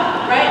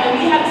 out, right?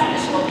 And we have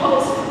traditional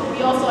post.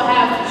 We also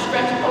have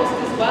stretch post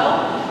as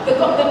well. The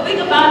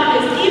thing about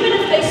it is, even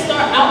if they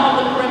start out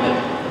on the perimeter,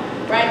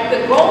 right,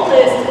 the goal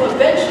is to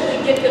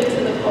eventually get them to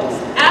the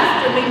post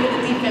after maybe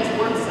the defense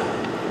works some,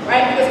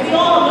 right? Because we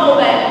all know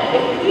that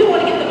if we want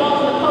to get the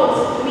ball in the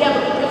post, we have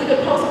a really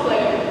good post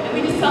player, and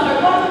we just tell her,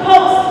 go on the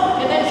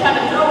post, and then try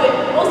to throw it.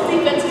 Most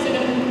defenses are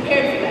going to be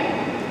prepared for that.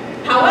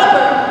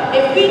 However,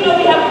 if we know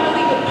we have a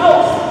really good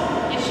post,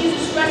 and she's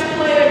a stretch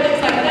player and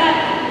things like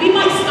that, we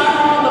might start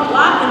her on the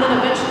block and then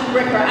eventually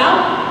break her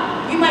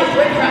out. We might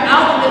break her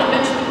out and then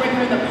eventually bring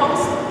her in the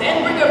post,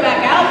 then bring her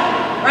back out,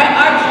 right?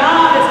 Our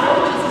job as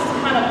coaches is to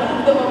kind of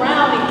move them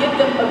around and get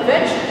them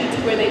eventually to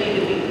where they need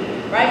to be,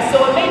 right?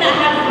 So it may not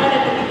have to run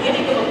at the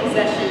beginning of a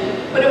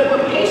possession, but if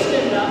we're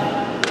patient enough,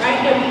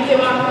 right, and we give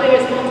our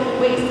players multiple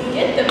ways to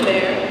get them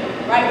there,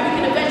 right,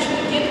 we can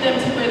eventually get them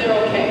to where they're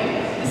okay.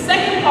 The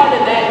second part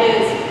of that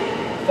is,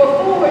 for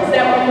forwards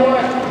that are more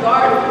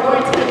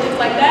guard-oriented and things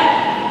like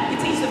that, we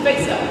teach the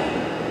face-up,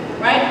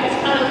 right, which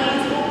kind of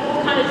leads,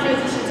 we'll kind of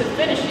transition to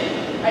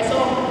finishing, right, so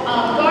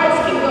guards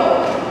can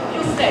go,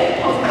 you'll stay,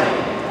 post play,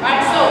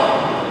 right, so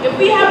if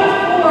we have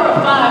a 4 or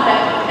 5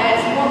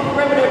 that's more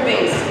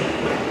perimeter-based,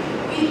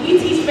 we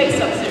teach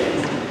face-up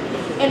series.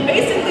 And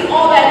basically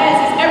all that is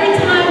every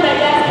time that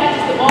Yaz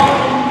catches the ball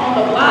on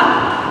the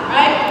block,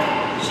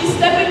 right, she's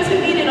stepping to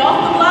meet it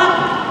off the block,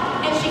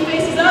 and she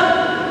faces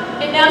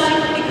up, and now she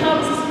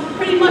becomes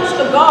pretty much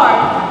the guard,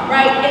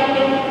 right,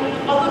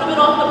 and a little bit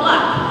off the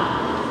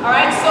block. All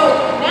right, so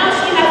now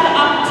she has the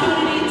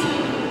opportunity to,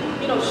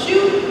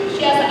 shoot.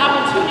 She has the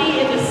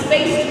opportunity in the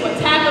space to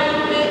attack a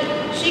little bit.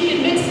 She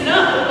can mix it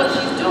up with what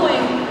she's doing,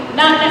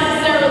 not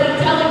necessarily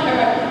telling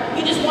her,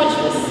 we just want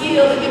you to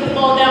seal and get the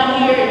ball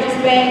down here and just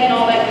bang and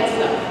all that good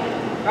stuff.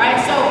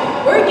 Right? So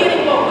we're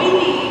getting what we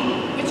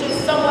need, which is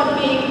someone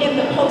being in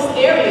the post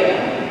area,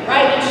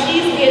 right? And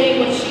she's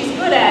getting what she's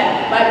good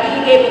at by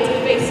being able to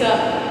face up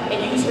and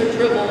use her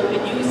dribble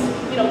and use,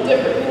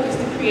 different moves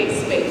to create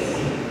space.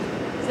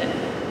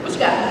 What you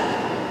got?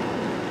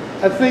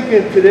 I think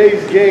in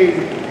today's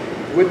game,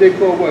 what they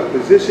call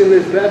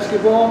positionless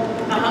basketball,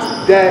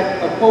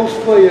 that a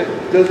post player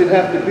doesn't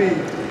have to be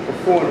a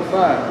 4 and a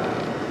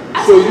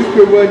 5. So you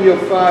can run your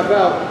 5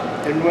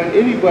 out and run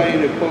anybody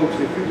in the post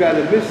if you got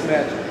a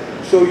mismatch.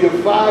 So your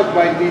 5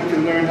 might need to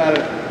learn how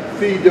to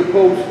feed the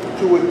post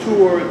to a 2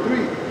 or a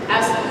 3.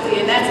 Absolutely,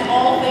 and that's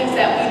all things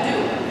that we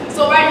do.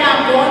 So right now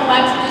I'm going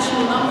by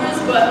traditional numbers,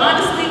 but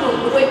honestly,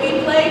 the way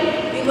we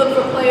play, we look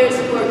for players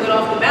who are good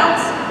off the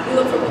bounce, we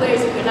look for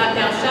players who can knock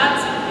down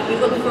shots, and we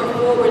look for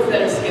forwards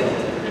that are skilled.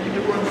 And you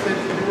want to sit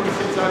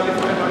out your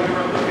friend while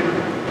you're looking.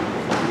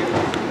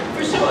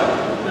 For sure.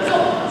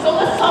 So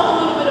let's talk a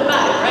little bit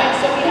about it, right?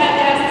 So we had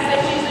Yaz that said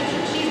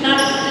she's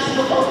not a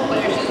traditional post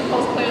player. She's a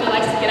post player that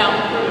likes to get out in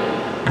the perimeter.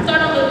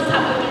 Start on the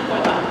top of the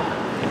 3-point line.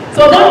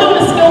 So I'm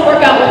doing a skill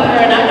workout with her,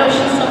 and I know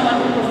she's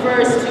someone who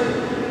prefers to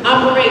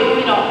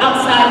operate,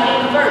 outside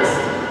in first.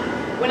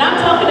 When I'm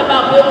talking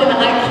about building the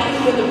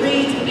IQ and the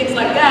reads and things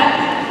like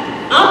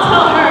that, I'll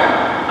tell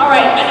her, all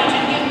right, I need you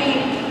to give me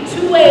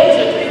 2 ways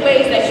or 3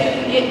 ways that you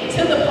can get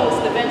to the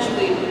post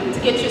eventually to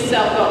get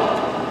yourself going,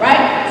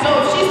 right? So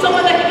if she's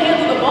someone that can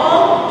handle the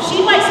ball,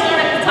 she might start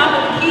at the top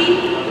of the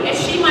key, and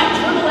she might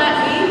dribble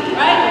at me,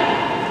 right?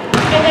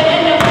 And then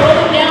end up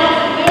rolling down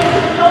from there to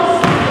the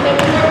post, and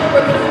then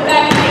we're coming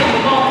back and getting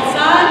the ball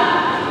inside,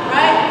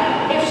 right?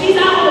 If she's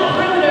out on the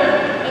perimeter,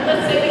 and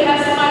let's say we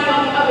have somebody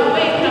on the other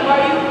way, can I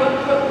borrow you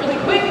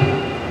really quick?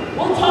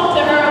 We'll talk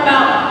to her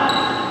about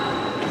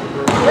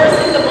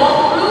reversing the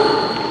ball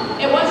through,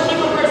 and once she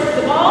reverses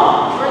the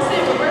ball, reverse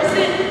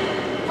it,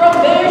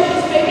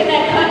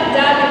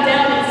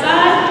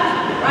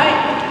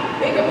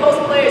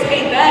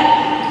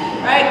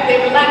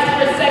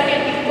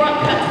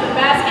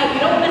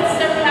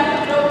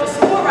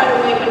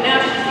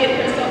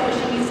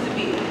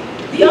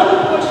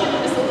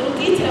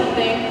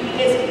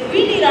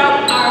 need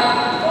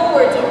our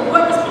forwards or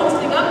whoever's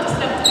posting up to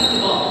step to beat the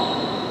ball.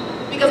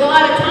 Because a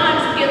lot of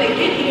times, again, they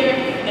get here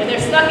and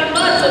they're stuck in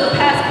mud, so the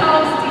pass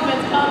comes, the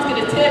defense comes, get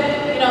a tip,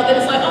 then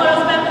it's like, oh, that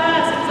was a bad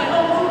pass. It's like,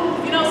 oh,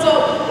 move. So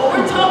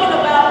when we're talking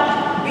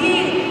about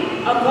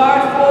being a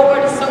guard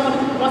forward, someone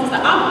who wants to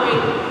operate,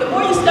 the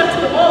more you step to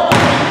the ball, the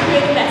more you're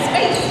creating that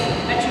space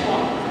that you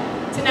want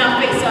to now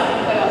face up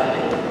and play off of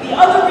it. The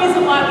other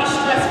reason why we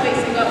stress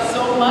facing up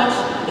so much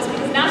is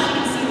because now she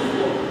can see the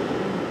floor,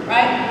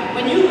 right?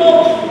 When you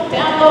go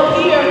down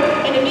low here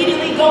and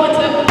immediately go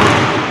into,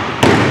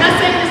 not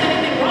saying there's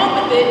anything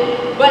wrong with it,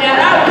 but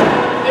at our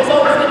level, there's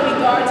always going to be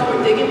guards who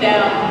are digging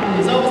down.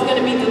 There's always going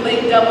to be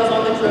delayed doubles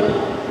on the dribble,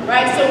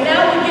 right? So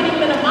now we're getting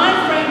them in a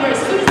mind frame where as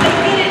soon as they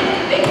get it,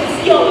 they can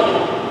see all of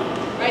it,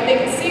 right? They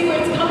can see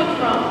where it's coming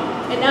from.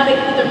 And now they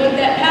can either make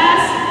that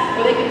pass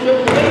or they can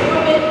dribble away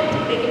from it.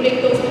 They can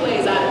make those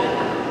plays out of it.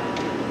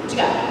 What you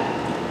got?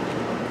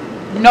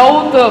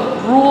 Know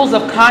the rules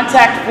of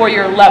contact for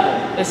your level.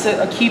 It's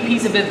a key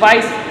piece of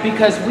advice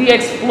because we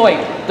exploit.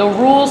 The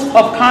rules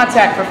of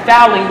contact for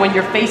fouling when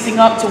you're facing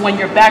up to when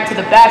you're back to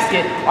the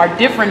basket are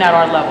different at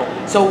our level.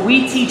 So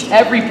we teach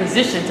every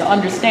position to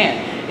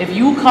understand. If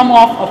you come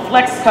off a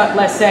flex cut,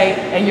 let's say,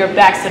 and your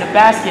back's to the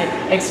basket,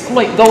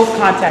 exploit those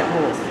contact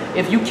rules.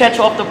 If you catch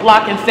off the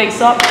block and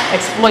face up,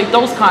 exploit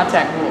those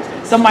contact rules.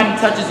 Somebody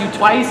touches you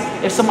twice,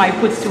 if somebody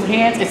puts two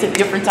hands, it's a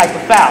different type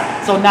of foul.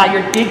 So now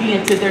you're digging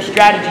into their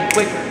strategy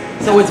quicker.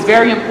 So it's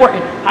very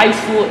important. High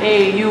school,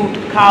 AAU,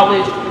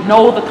 college,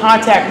 know the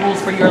contact rules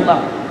for your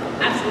level.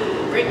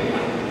 Absolutely, great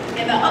point.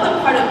 And the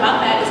other part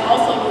about that is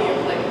also know your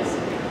players.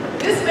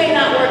 This may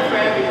not work for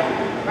everyone,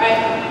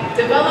 right?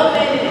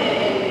 Development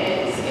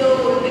and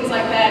skill and things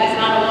like that is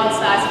not a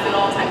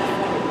one-size-fits-all type of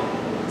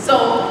formula. So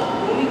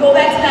when we go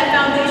back to that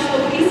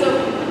foundational piece of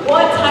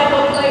what type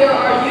of player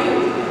are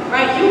you,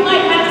 right? You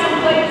might have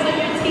some players on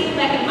your team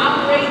that can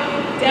operate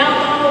down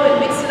low and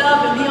mix it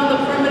up and be on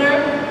the perimeter.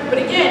 But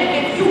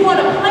again, if you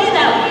want to play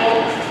that way,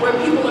 where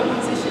people are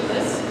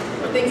positionless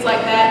or things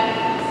like that,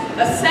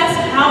 assess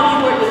how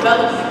you are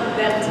developing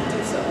them to do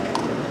so.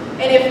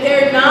 And if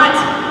they're not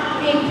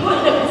being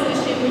put in a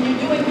position when you're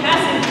doing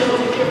passing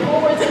drills, if your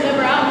forwards are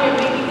never out here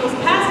making those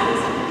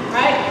passes,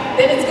 right,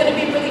 then it's going to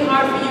be really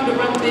hard for you to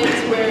run things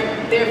where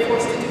they're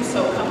forced to do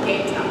so come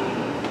game time.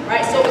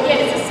 Right? So again,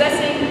 it's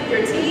assessing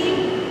your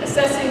team,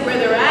 assessing where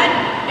they're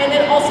at, and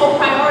then also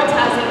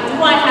prioritizing,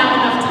 do I have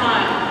enough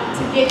time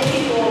to get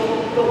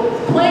people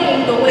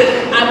playing the way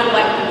I would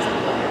like them to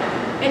play?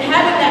 And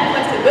having that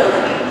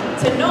flexibility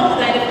to know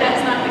that if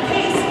that's not the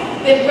case,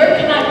 then where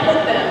can I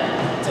put them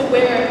to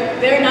where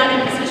they're not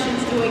in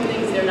positions doing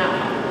things they're not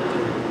comfortable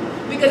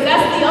doing? Because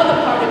that's the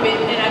other part of it,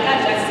 and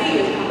I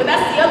see it, but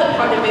that's the other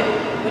part of it.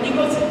 When you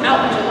go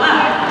out in July,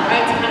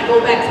 right, to kind of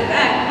go back to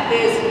that,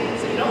 is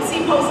so you don't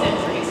see post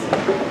entries,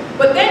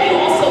 but then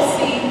you also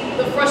see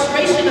the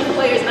frustration of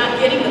players not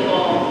getting the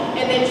ball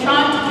and then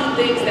trying to do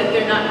things that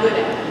they're not good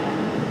at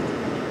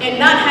and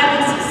not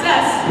having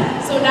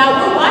success. So now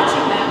we're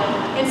watching them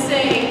and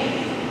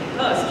saying,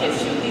 oh, this kid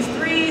shoot these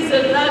threes,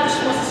 and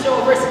she wants to show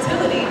her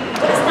versatility,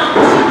 but it's not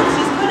what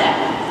she's good at.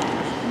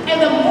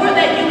 And the more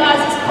that you guys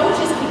as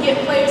coaches can get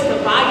players to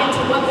buy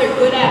into what they're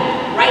good at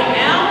right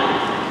now,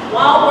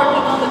 while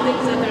working on the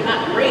things that they're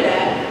not great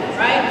at,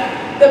 right,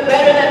 the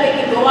better that they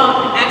can go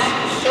out and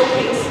actually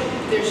showcase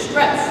their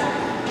strengths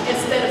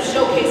instead of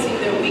showcasing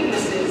their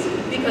weaknesses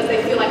because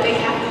they feel like they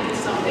have to do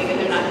something and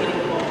they're not getting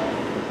the ball.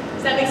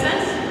 Does that make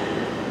sense?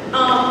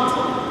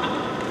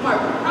 Mark,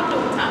 I'm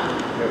doing time.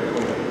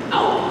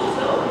 Oh,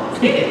 so, all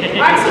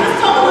right, so let's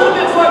talk a little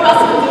bit more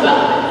about skill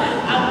development.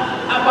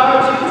 I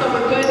borrowed you, so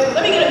we're good.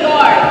 Let me get a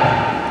guard.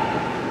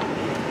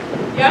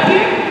 Y'all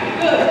here?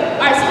 Good.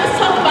 All right, so let's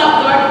talk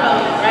about guard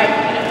development, right,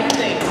 and a few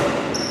things.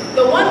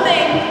 The one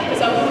thing,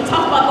 because when we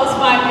talk about those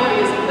 5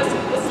 areas,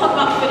 let's talk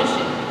about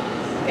finishing,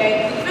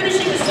 okay?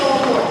 Finishing is so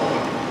important,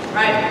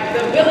 right?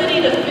 The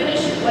ability to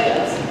finish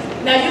layups.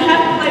 Now, you have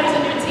players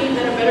on your team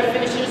that are better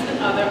finishers than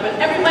others, but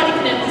everybody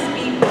can at least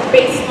be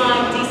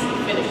baseline, decent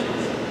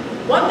finishers.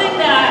 One thing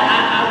that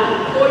I would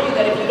implore you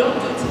that if you don't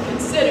do to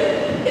consider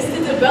is to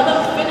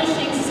develop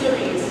finishing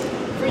series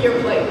for your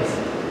players.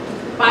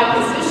 By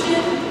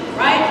position,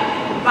 right?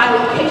 By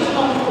location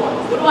on the court.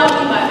 What do I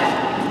mean by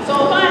that?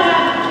 So if I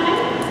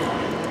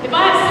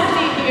have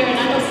Cynthia here, and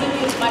I know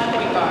Cynthia is my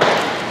point guard,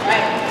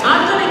 right?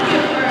 I'm going to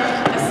give her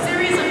a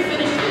series of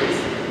finishes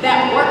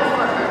that work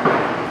for her.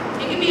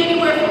 It can be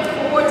anywhere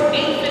from 4 to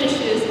 8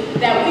 finishes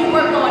that we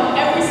work on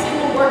every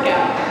single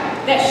workout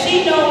that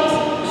she knows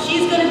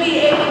she's going to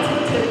be able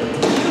to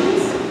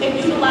use and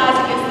utilize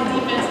against the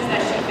defenses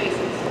that she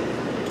faces.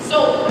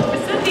 So for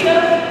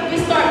Cynthia,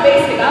 we start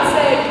basic. I'll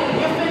say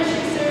your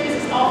finishing series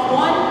is off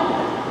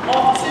 1,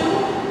 off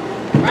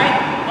 2,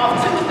 right?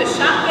 Off 2 with the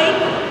shot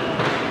fake,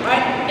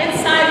 right?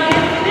 Inside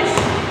hand finish,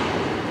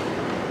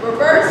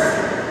 reverse,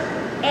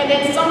 and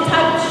then some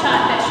type of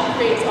shot that she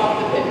creates off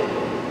the pivot.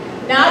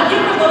 Now I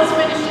give her those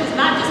finishes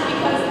not just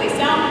because they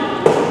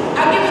sound cool.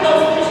 I give her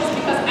those finishes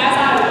because as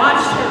I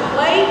watched her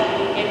play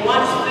and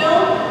watched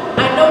film,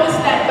 I noticed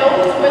that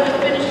those were the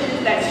finishes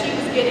that she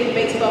was getting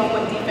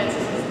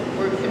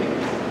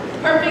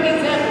Perfect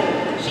example.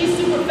 She's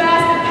super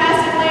fast in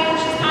passing lane.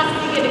 She's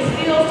constantly getting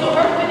steals. So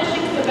her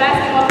finishing to the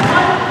basket off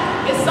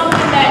one is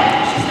something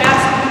that she should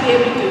absolutely be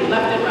able to do,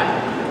 left and right.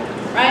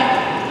 Right?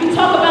 You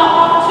talk about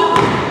off two.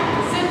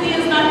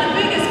 Cynthia's not the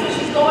biggest, but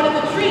she's going in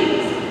the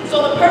trees.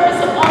 So the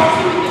purpose of off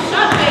two with the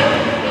shot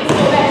fake is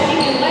so that she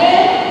can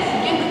land,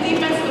 get the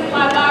defense to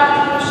apply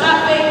power,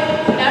 shot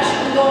fake, and now she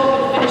can go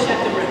over and finish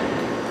at the rim.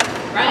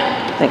 Right?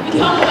 You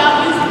talk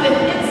about using the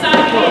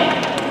inside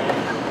hand.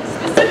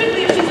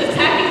 Specifically if she's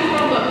attacking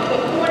from the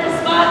corner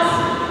spots.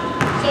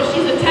 So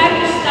she's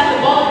attacking, she's got the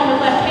ball in her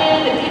left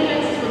hand, the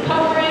defense is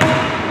recovering.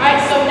 Right?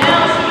 So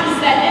now she uses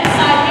that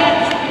inside hand,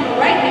 which would be her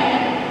right hand,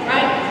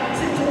 right?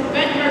 To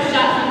prevent her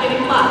shot from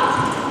getting blocked.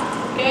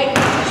 Okay?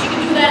 She can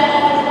do that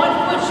off of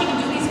 1 foot, she can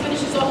do these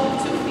finishes off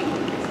of 2 feet.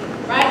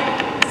 Right?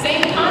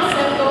 Same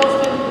concept goes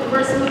with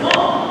reversing the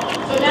ball.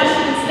 So now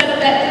she, instead of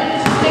that dribble,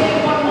 she's taking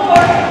one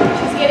more,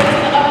 she's getting to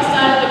the other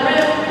side of the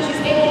rim,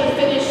 she's able to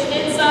finish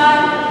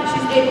inside,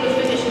 she's able to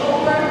finish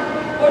over,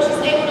 or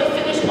she's able to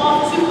finish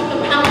off two with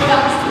the pound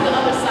bounce to the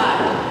other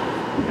side.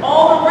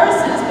 All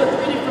reverses, but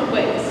 3 different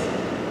ways.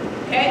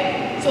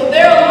 Okay? So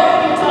there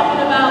alone, you're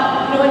talking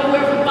about,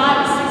 anywhere from 5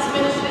 to 6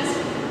 finishes.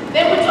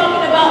 Then we're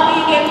talking about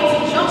being able to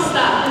jump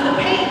stop in the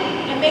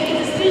paint and make a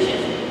decision.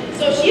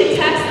 So she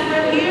attacks the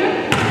rim here,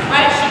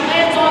 right? She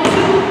lands on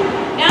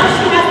 2. Now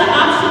she has the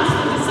options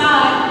to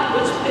decide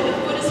which pivot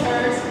foot is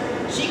hers.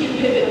 She can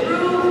pivot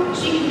through,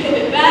 she can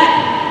pivot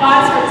back,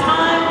 buys her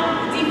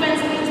time, the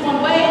defense leads one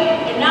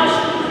way, and now she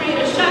can create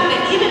a shot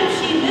that even if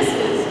she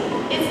misses,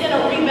 it's in a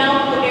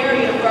reboundable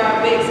area for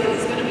our bigs because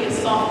it's going to be a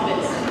soft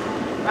miss,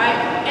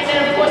 right? And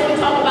then of course we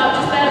talk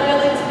about just that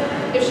ability.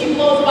 If she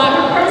blows by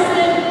her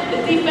person,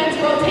 the defense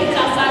rotates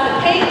outside the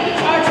paint, the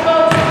charge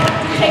folks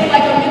to take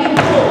like a mini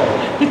pull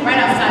right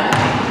outside the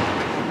paint.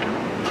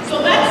 So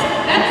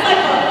that's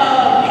like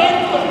a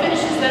handful of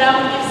finishes that I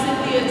would give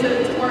Cynthia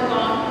to work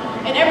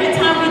on. And every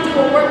time we do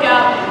a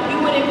workout, we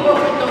would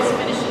incorporate those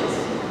finishes.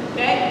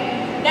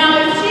 Okay? Now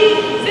if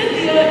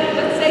Cynthia,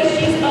 let's say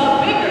she's a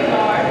bigger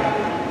guard,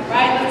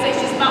 right? Let's say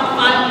she's about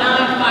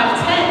 5'9",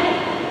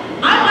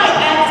 5'10". I might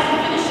add some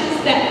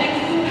finishes that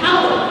include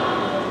power,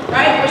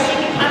 right? Where she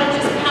can kind of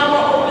just power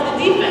over the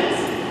defense.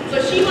 So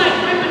she might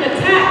rip an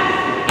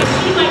attack, and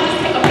she might just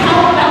take a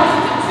power bounce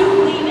to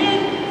 2, lean in,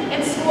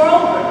 and score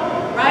over,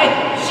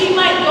 right? She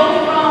might go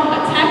from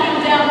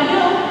attacking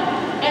downhill,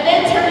 and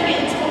then turning it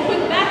into a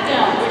quick back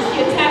down, where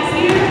she attacks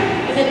here,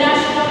 and then now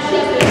she knows she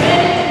has the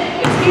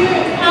advantage. It's here,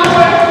 it's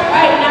power,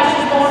 right? Now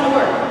she's going to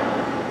work.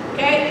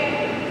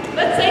 Okay?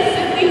 Let's say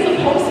Cynthia's a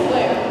post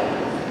player.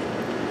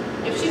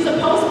 If she's a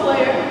post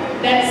player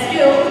that's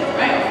skilled,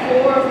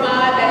 right? 4 or 5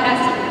 that has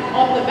to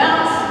off the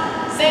bounce,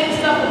 same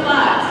stuff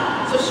applies.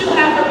 So she'll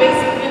have her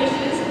basic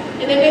finishes,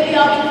 and then maybe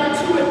I'll give her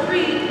 2 or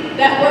 3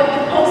 that work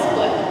with post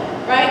play,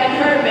 right?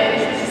 And her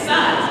advantage, which is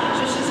size.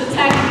 So she's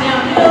attacking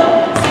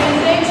downhill, same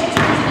thing, she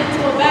turns it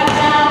into a back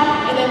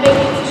down, and then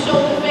maybe it's a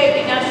shoulder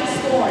fake, and now she's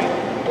scoring,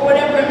 or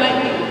whatever it might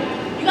be.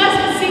 You guys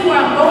can see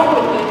where I'm going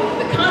with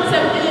it. The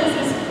concept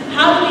is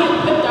how do we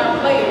equip our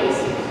players,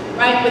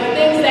 right, with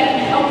things that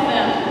can help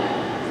them,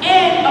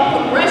 and a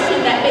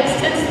progression that makes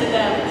sense to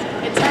them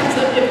in terms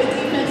of if the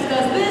defense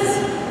does this,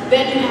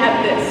 then you have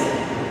this.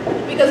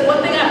 Because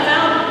one thing I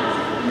found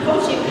in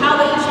coaching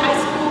college, high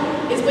school,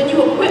 is when you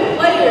equip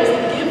players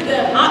and give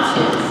them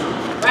options,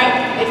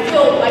 right, they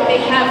feel like they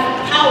have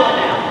power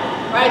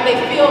now, right? They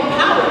feel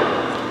empowered.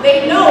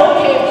 They know,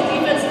 okay, if the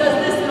defense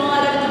does this, then all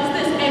I gotta do is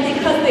this. And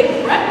because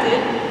they've prepped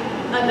it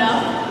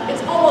enough,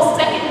 it's almost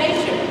second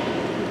nature,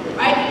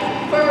 right?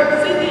 For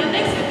Cynthia,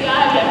 next Cynthia,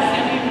 I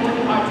have been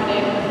working hard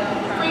today.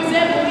 For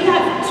example, we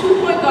have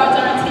 2 point guards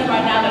on our team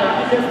right now that are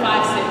under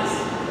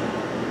 5'6",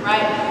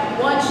 right?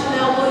 One,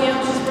 Chanel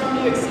Williams, she's from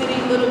New York City,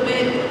 a little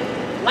bit,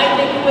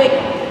 lightning quick,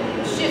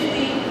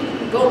 shifty,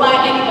 go by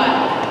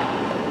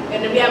anybody.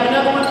 And then we have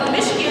another one from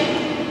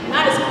Michigan,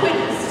 not as quick,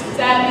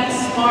 savvy,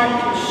 smart,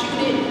 can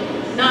shoot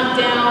it, knock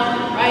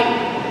down,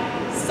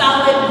 right?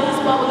 Solid,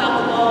 moves well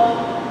without the ball.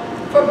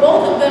 For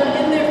both of them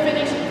in their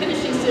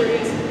finishing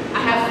series,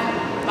 I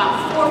have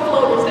about 4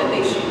 floaters that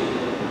they shoot,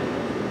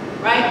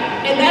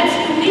 right? And that's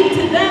unique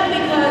to them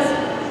because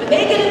when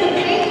they get in the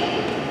paint,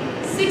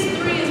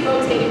 6'3" is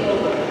rotating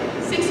over,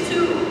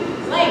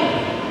 6'2",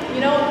 length.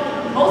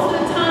 Most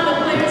of the time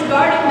the players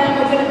guarding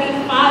them are going to be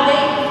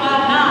 5'8",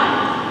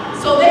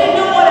 5'9". So they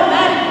know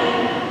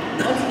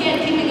automatically, once again,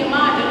 keeping in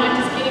mind they're not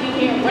just getting in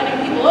here and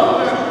running people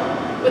over,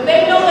 but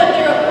they know that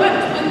they're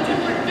equipped with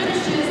different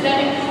finishes that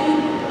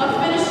include a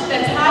finish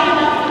that's high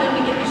enough for them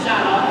to get the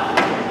shot off,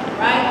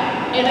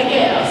 right? And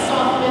again, a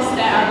soft miss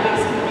that our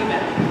bigs can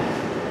rebound.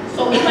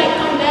 So we might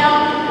come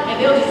down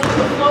and they'll just do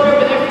a floater,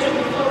 but they're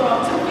triple floater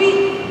off 2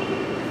 feet.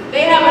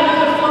 They have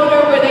another floater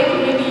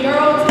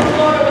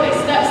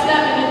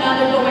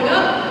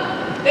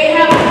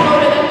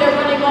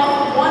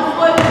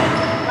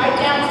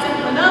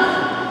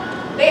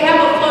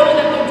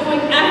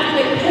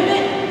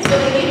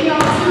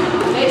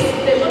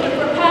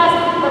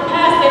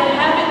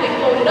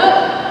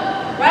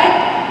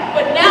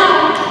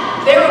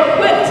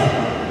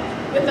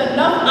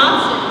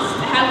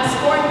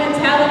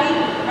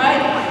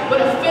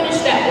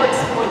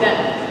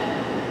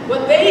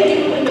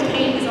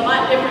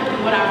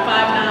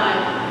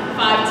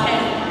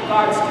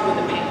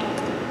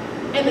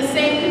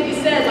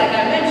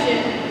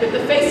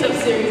with the face-up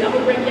series. I'm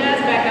gonna bring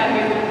Yaz back out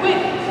here real quick.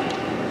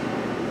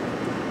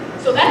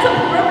 So that's a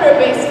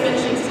perimeter-based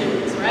finishing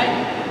series,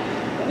 right?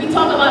 When we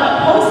talk about a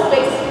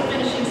post-based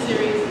finishing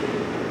series,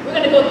 we're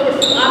gonna go through a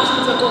few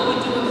options of what we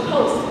do in the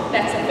post.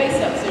 That's a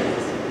face-up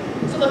series.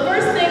 So the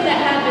first thing that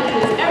happens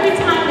is every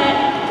time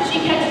that she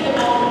catches the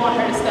ball, we want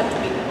her to step to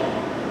meet the ball.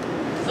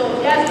 So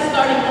if Yaz is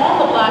starting on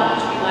the block,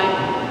 which we like,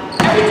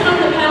 every time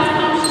the pass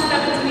comes, she's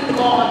stepping to meet the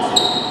ball on two.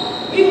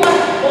 We want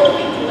both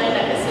feet to land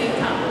at the same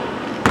time,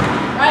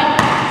 right?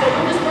 So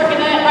we're just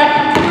working that, right,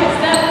 from two and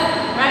step,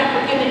 right,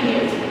 we're getting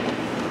here.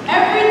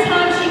 Every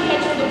time she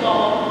catches the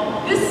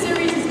ball, this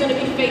series is gonna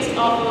be faced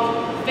off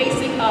of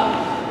facing up,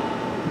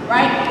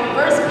 right?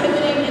 Reverse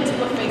pivoting into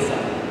a face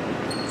up.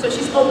 So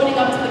she's opening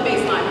up to the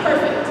baseline,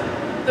 perfect.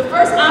 The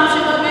first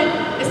option of it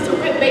is to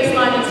rip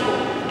baseline and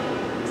score.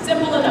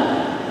 Simple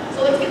enough.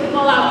 So let's get the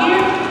ball out here,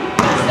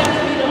 step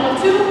to meet it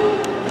on two,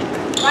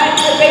 right,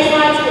 rip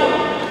baseline,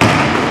 score.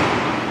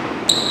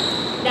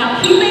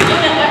 Now, keeping in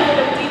the effort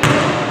of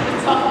detail,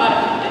 let's talk about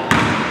it for a minute.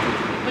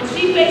 When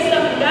she faced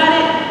up and got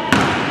it,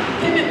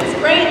 pivot was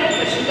great,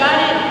 but she got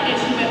it, and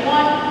she went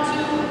 1,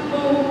 2,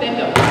 boom, then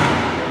go.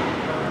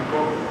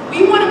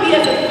 We want to be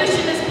as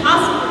efficient as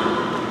possible.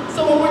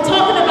 So when we're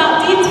talking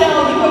about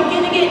detail, you are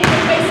getting it,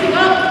 you're facing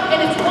up,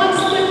 and it's one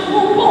split,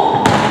 boom,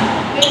 boom.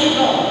 There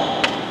you go.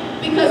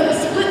 Because the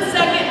split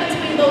second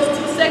between those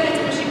 2 seconds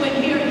when she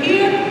went here and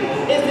here,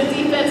 is the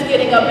defense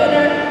getting up in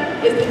her,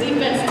 is the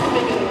defense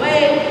moving it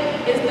away,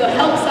 is the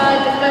help side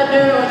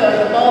defender or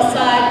the ball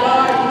side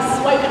guard who's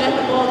swiping at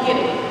the ball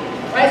getting it.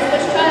 Right, so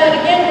let's try that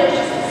again where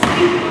she's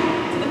sweep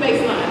to the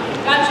baseline.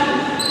 Got you.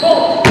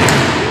 Boom.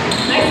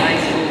 Nice.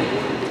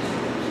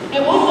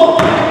 And we'll go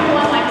over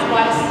everyone like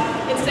twice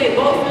and say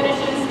both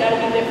finishes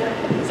gotta be different.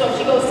 So if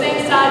she goes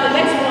same side, the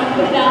next one,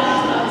 put it out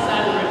to the other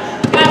side of the rim.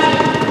 Got you.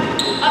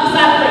 Other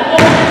side of the rim.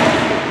 Boom.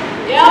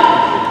 Yeah.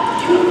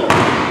 Beautiful.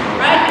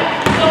 Right?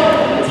 So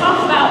when we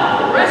talk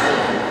about progression,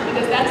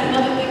 because that's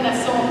another thing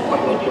that's so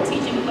important when you're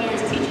teaching players,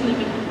 teaching them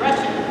in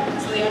progression,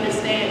 so they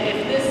understand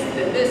if this,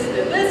 then this,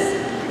 then this,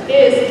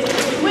 is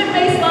if you went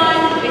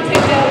baseline, they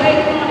take that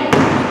away, come on in.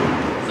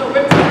 So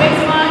rip to the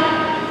baseline,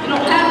 you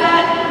don't have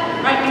that,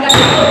 right? You got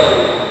to go.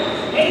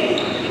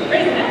 Hey, you're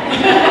crazy now.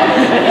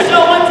 Let's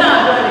show one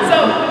time.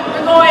 So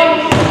we're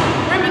going,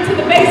 rip it to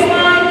the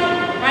baseline,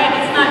 right?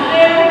 It's not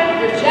there,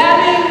 we're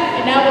jabbing,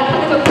 and now we're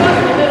coming across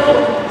the middle,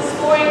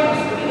 scoring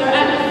either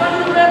at the front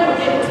of the rim or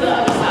getting to the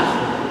other side.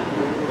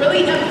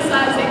 Really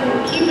emphasizing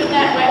keeping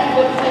that right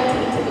foot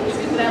planted into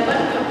the, that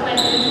left foot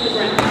planted into the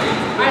ground.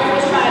 All right, so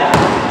let's try it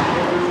out.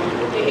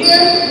 Here,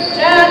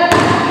 jab,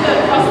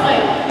 good, cross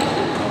leg.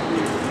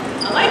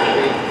 I like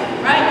it,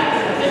 right?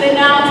 And then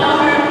now tell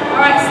her,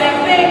 all right,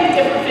 same thing,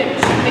 different finish.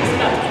 Mix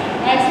it up.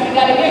 All right, so we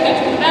got it here, got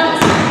you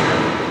bounce.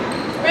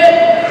 Rip.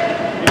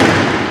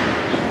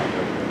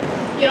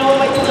 Get all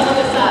the way to the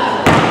other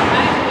side.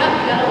 Right? Yep,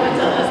 you got all the way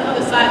to the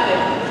other side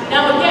there.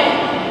 Now again,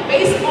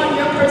 based on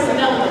your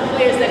personnel and the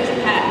players that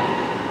you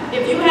have,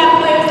 if you have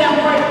players that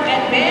work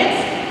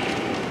advanced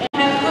and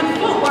have good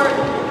footwork,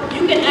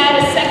 you can add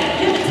a second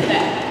pivot to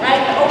that. Right?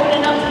 They're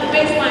opening up to the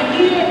baseline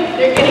here,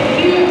 they're getting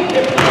here,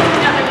 they're playing,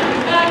 now they're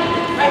coming back,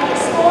 right?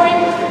 They're scoring.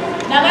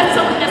 Now that's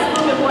something that's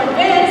a little bit more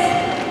advanced,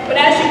 but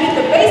as you get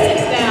the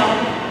basics down,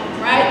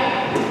 right?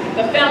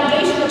 The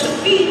foundation of the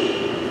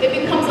feet, it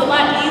becomes a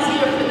lot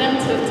easier for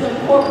them to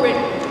incorporate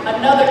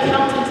another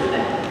count into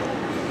that.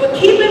 But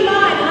keep in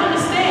mind and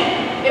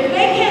understand, if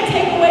they can't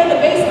take away the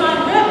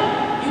baseline rip,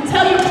 you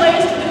tell your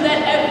players to do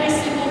that every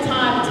single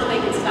time until they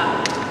can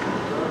stop.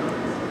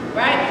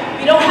 Right?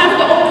 You don't have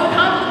to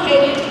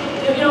overcomplicate it.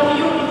 You know,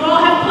 you all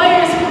have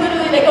players who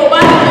literally, they go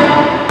by the girl,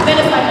 then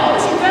it's like, oh,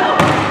 she fell.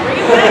 Bring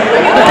it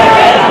back,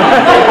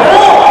 like,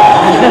 oh.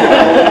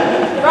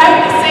 Right?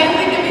 The same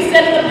thing can be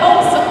said in the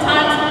post.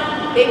 Sometimes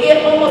they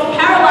get almost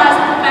paralyzed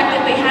with the fact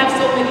that they have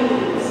so many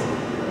moves.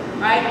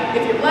 Right?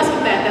 If you're blessed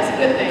with that, that's a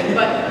good thing.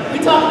 But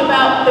we're talking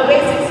about the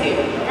basics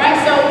here. Right?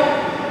 So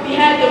we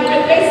had the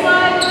rip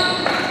baseline.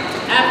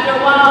 After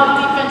a while,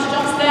 the defense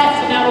jumps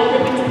that, so now we're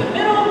ripping to the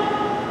middle.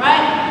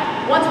 Right?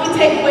 Once we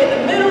take away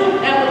the middle,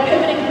 now we're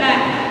pivoting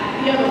back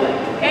the other way.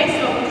 Okay,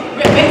 so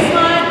rip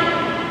baseline,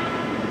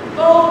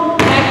 boom,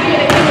 back here,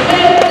 they take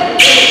away,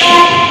 rip it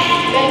back,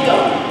 then go.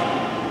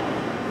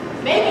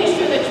 Making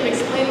sure that you're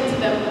explaining to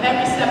them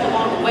every step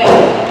along the way.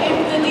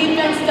 If the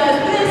defense does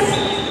this,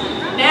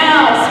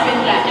 now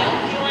spin back.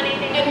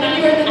 And when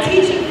you're in the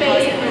teaching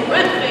phase and the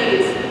rep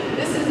phase,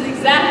 this is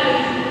exactly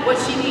what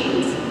she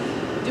needs.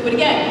 Do it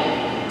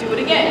again, do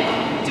it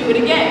again, do it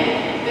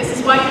again. This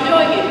is why you're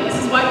doing it. This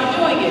is why you're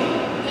doing it.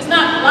 There's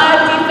not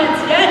live defense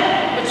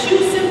yet, but you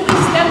simply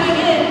stepping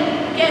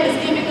in, again, is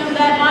giving them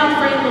that mind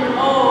frame of,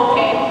 oh,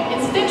 okay,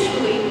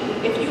 instinctually,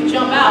 if you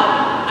jump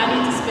out, I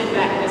need to spin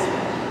back this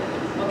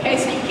way. Okay,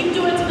 so you keep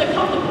doing it until they're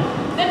comfortable.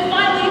 Then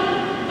finally,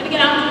 and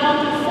again, I'm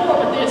going through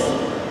 4, but there's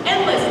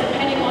endless,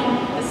 depending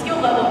on the skill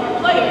level of your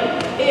player,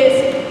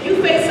 is you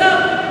face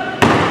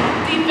up,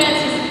 defense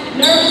is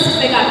nervous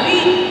because they got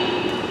beat.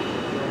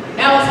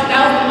 That was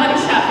the money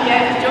shot for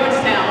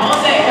Georgetown all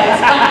day, like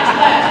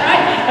splash,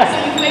 right? So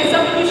you face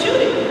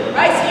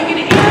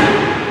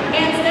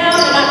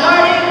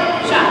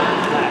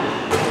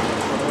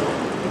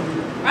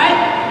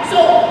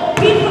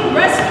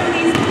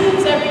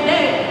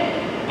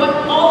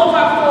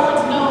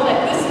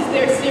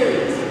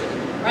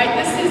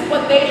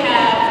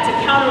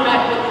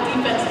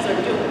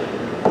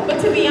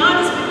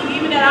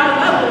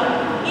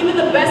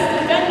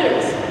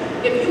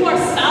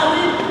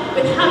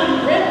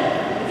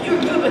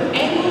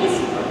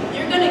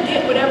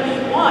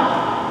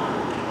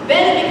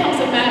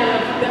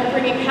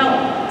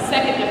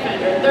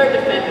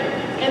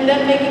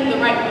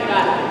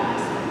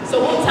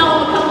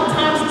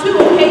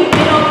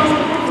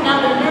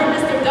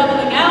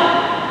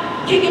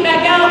kick it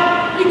back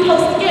out,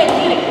 repost again,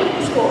 get it,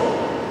 quickly score.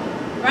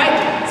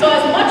 Right? So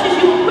as much as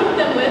you equip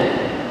them with,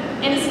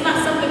 and it's not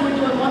something we're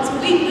doing once a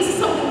week, this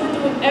is something we're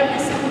doing every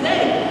single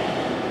day.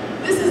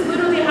 This is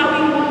literally how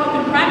we warm up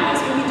in practice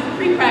when we do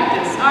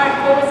pre-practice. All right,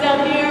 forwards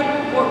down here,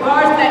 or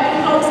guards that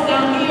can post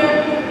down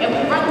here, and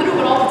we run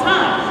through it all the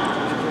time.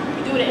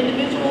 We do it in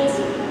individuals,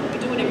 we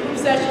do it in group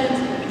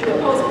sessions, we do it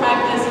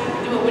post-practice,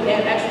 we do it when they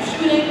have extra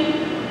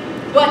shooting.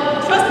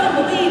 But trust and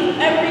believe,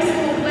 every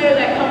single player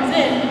that comes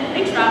in,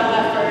 they travel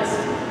at first.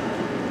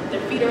 Their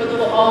feet are a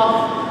little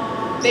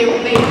off. They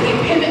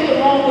pivot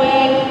the wrong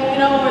way, you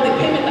know, or they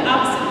pivot the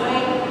opposite way.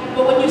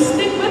 But when you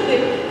stick with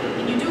it,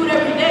 and you do it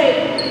every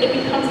day, it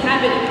becomes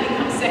habit, and it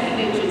becomes second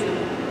nature to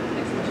them.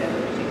 Thanks so much, I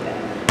appreciate that.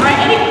 All right,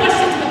 any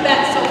questions with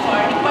that so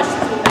far? Any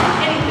questions with that?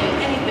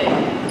 Anything,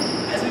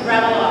 as we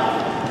rattle off?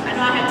 I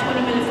know I had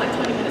 20 minutes, like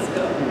 20 minutes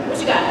ago. What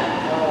you got?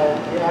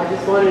 Yeah, I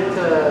just wanted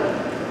to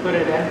put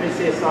an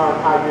emphasis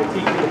on how you're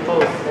teaching the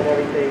post and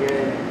everything,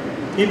 and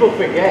people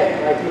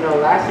forget, like, you know,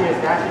 last year's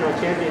national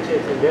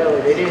championships in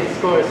Baylor, they didn't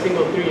score a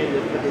single three in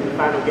the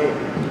final game.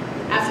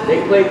 Absolutely.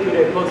 They played through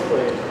their post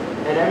players,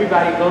 and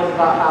everybody goes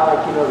about how,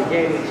 like, you know, the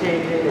game is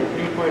changing and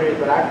three-pointers,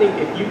 but I think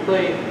if you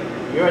play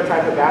your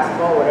type of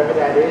basketball, whatever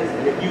that is,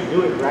 and if you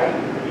do it right,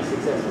 you can be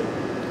successful.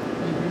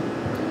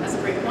 That's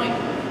a great point,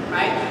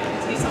 right?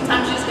 See,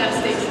 sometimes you just got to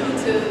stay true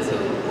to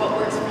what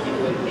works for you,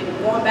 and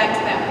going back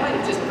to that point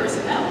of just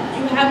personnel.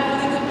 You have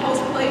really good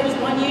post players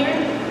one year,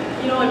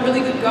 you know, and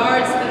really good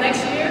guards the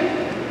next year,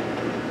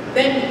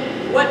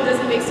 then what does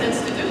it make sense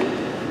to do,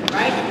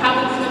 right? You're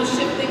probably going to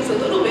shift things a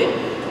little bit,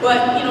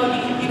 but, you know,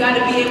 you got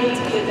to be able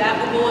to be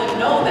adaptable and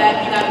know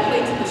that you got to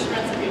play to the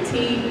strengths of your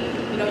team.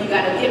 You know, you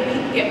got to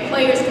get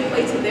players to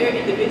play to their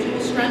individual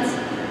strengths,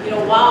 you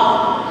know,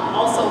 while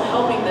also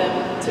helping them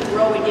to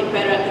grow and get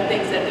better at the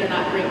things that they're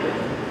not great with.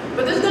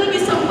 But there's going to be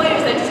some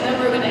players that just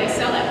never are going to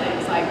excel at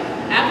things. Like,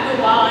 after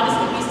a while,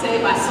 honestly, we say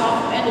by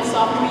end of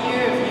sophomore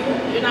year,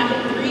 if you're not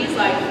hitting threes,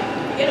 like,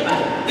 forget about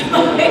it.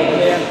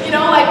 You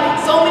know, like,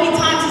 so many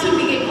times, too,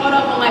 we get caught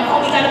up on, like,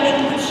 oh, we got to make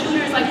them good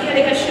shooters. Like, yeah,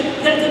 they got to shoot.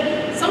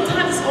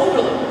 Sometimes it's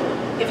overload.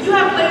 If you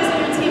have players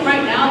in your team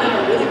right now that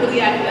are really,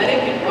 really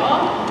athletic and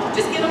raw,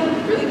 just get them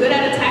really good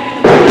at attacking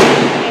the ball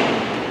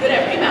and good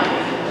at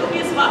rebounding. There'll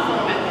be a spot for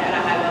them at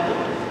a high level,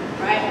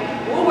 right?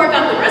 We'll work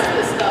out the rest of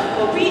the stuff,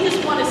 but we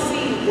just want to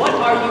see what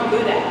are you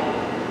good at,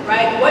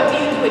 right? What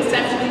do you do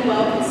exceptionally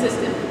well,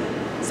 consistently?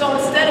 So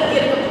instead of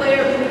getting a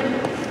player who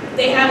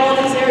they have all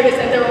these areas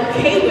that they're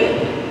okay with,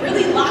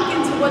 really lock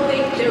into what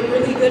they're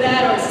really good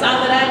at or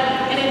solid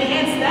at and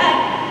enhance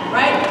that,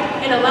 right?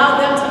 And allow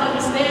them to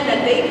understand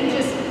that they can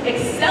just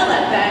excel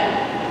at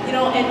that, you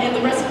know, and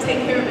the rest will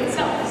take care of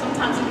itself.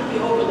 Sometimes it can be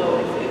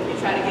overload if you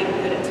try to get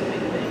them good at too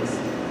many things.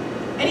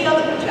 Any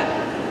other chat?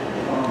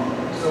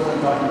 So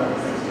when talking about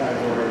the 6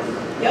 categories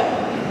Yep.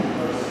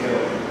 of skill,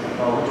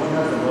 which one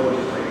has the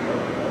lowest rate of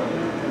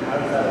development, and how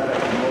does that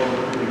affect your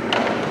recruiting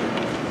strategy?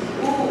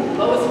 Ooh,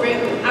 lowest rate.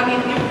 I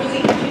mean, it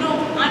really, you know,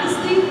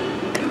 honestly,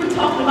 we were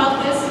talking about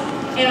this,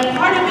 and a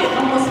part of it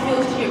almost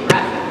feels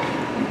geographic.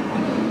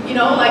 You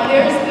know, like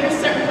there's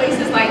certain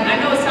places, like, I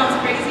know it sounds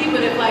crazy,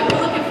 but if like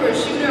we're looking for a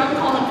shooter, I'm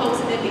calling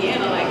folks in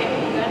Indiana, like, hey,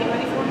 you got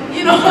anybody for me?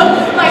 You know,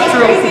 like as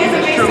crazy as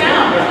it may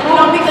sound, you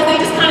know, because they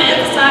just kind of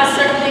emphasize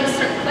certain things,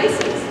 certain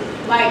places.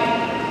 Like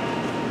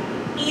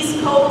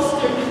East Coast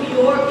or New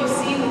York, you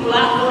see we're a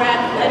lot more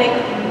athletic,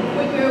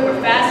 quicker, we're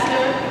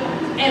faster,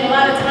 and a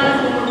lot of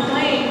times when we're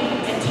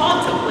playing and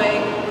taught to play,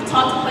 we're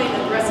taught to play an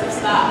aggressive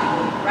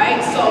style,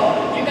 right? So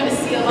you're going to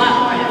see a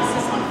lot more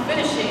emphasis on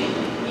finishing,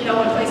 you know,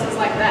 in places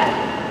like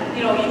that.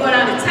 You know, you go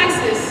down to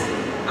Texas,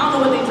 I don't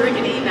know what they're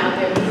drinking and eating out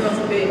there, the girls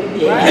are big.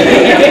 Right?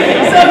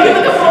 So if you're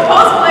looking for a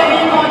post player,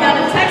 you're going down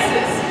to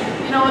Texas,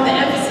 you know, and the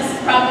emphasis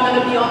is probably going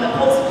to be on the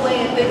post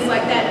play and things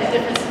like that, and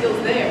different skills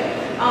there.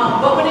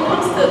 But when it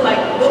comes to like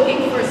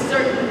looking for a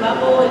certain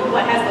level and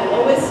what has the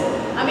lowest,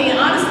 I mean,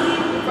 honestly,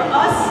 for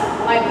us,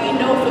 like we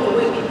know for the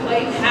way we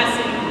play,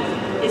 passing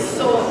is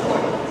so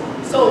important.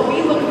 So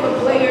we look for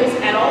players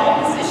at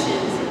all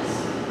positions,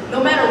 no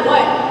matter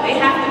what, they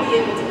have to be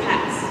able to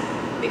pass.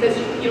 Because,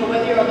 you know,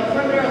 whether you're on the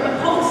perimeter or the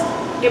post,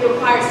 it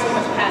requires so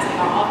much passing.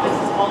 Our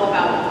offense is all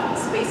about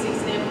spacing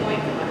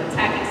standpoint, from an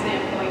attacking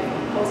standpoint, from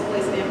a post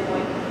play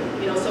standpoint.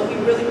 You know, so we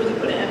really, really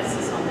put an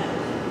emphasis on that.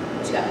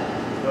 What you got?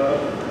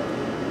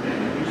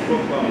 You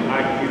spoke about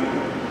IQ.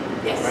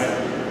 Yes. Right?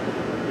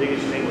 The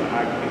biggest thing with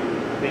IQ,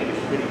 I think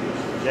it's pretty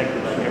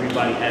subjective. Like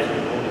everybody has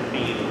their own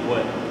opinion of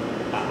what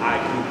an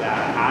IQ guy,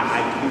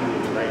 high IQ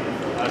is, right?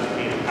 For us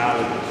being in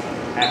college,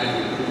 having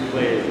recruit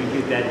players, we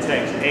get that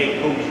text,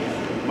 hey, coach,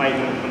 you might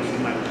want to come see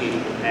my kid,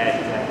 he's bad,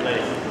 he's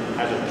athletic,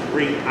 has a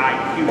great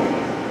IQ,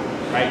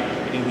 right?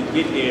 And then we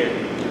get there,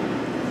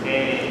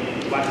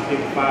 and watch it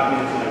take 5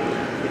 minutes, like,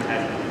 it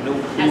has no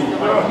clue.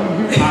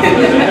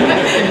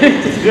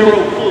 Zero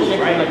clue,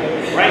 right?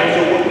 Right? So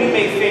what we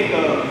may think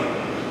of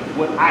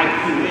what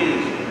IQ is,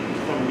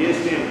 from your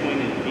standpoint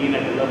and being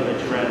at the level that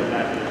you're at,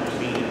 that you're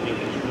seeing and thinking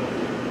that you know,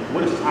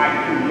 what does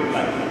IQ look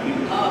like for you?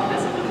 Oh,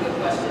 that's a really good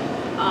question.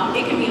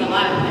 It can mean a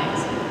lot of things.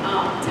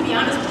 To be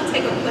honest,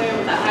 take a player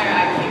with a higher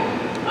IQ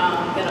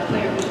than a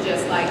player who's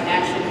just like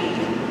naturally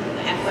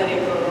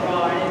athletic or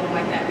raw or anything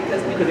like that.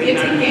 Because when you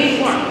get to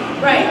games,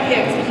 right?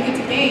 Yeah, because when you get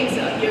to games,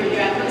 your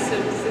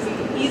athleticism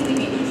can easily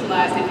be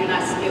neutralized if you're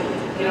not skilled,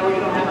 you know, or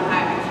you don't have a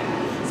high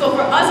IQ. So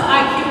for us,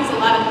 IQ is a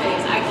lot of things.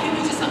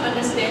 IQ is just an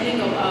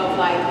understanding of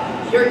like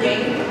your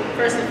game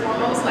first and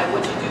foremost, like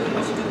what you do and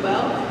what you do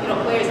well. You know,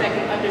 players that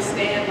can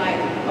understand like,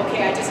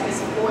 okay, I just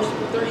missed 4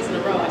 threes in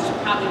a row. I should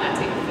probably not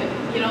take a fifth.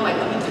 You know, like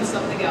let me do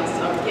something else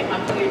or get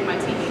my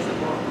teammates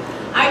involved.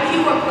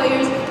 IQ are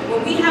players, when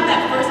we have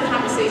that first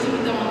conversation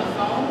with them on the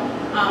phone,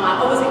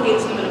 I always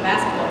engage them in a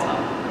basketball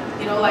talk.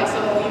 You know, like, so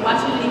are you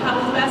watching any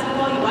college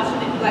basketball? You watching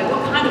it, like,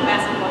 what kind of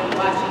basketball are you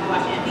watching? You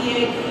watching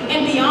NBA?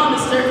 And beyond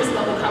the surface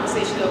level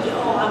conversation of,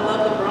 oh, I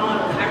love LeBron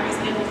or Kyrie's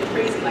handles are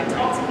crazy. Like,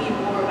 talk to me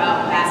more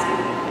about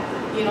basketball.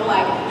 You know,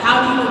 like,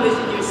 how do you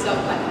envision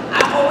yourself? Like, I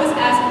always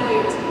ask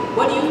players,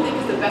 what do you think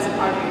is the best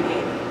part of your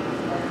game?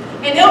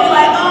 And they'll be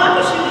like, oh, I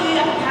can shoot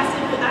it, I can pass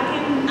it,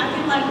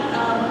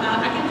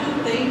 I can do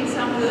things,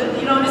 I'm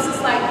good. You know, and this is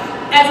like,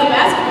 as a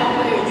basketball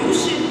player, you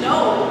should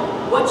know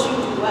what you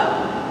do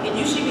well. And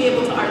you should be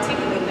able to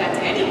articulate that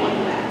to anyone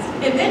who asks.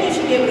 And then you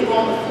should be able to go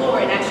on the floor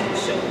and actually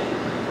show them,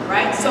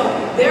 right? So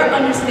their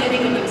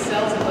understanding of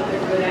themselves and what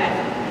they're good at,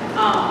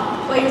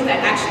 players that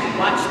actually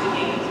watch the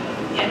game.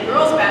 And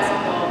girls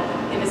basketball,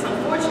 and it's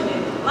unfortunate,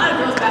 a lot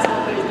of girls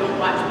basketball players don't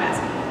watch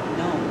basketball.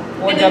 No.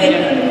 And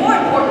then more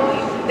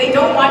importantly, they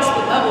don't watch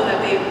the level that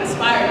they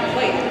aspire to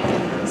play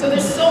at. So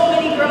there's so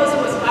many girls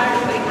who aspire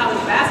to play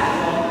college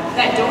basketball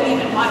that don't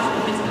even watch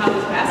women's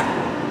college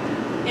basketball.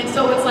 And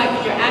so it's like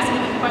you're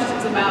asking them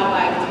questions about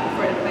like, do you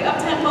prefer to play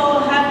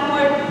up-tempo,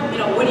 half-court, you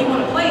know, what do you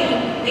want to play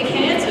in? They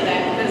can't answer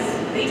that because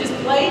they just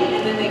play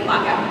and then they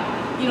clock out.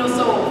 You know,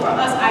 so for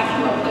us,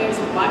 IQ are players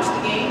who watch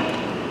the game,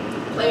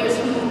 players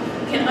who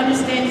can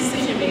understand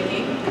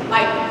decision-making.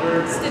 Like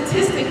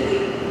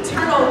statistically,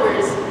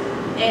 turnovers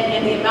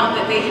and the amount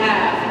that they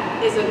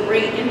have is a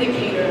great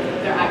indicator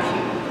of their IQ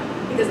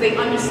because they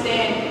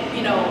understand,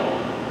 you know,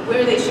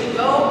 where they should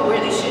go,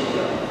 where they shouldn't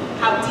go,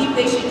 how deep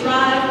they should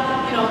drive.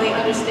 You know, they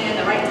understand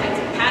the right types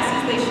of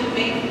passes they should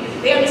make.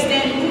 They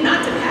understand who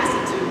not to pass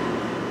it to,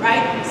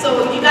 right?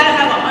 So you got to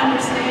have an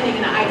understanding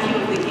and an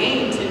IQ of the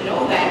game to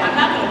know that I'm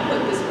not going to put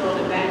this girl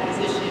in a bad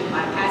position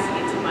by passing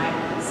it to my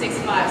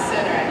 6'5"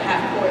 center at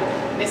half court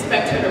and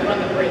expect her to run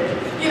the break.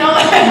 You know,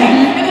 like,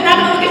 and they're not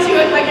going to look at you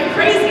like you're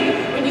crazy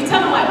when you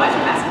tell them like, why'd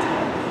you pass it to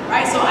her,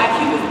 right? So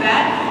IQ is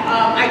that.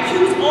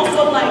 IQ is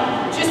also like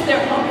just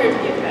their hunger to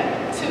get better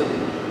too.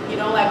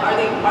 You know, like are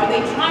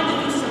they trying to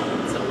do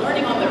some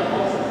learning on their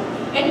own?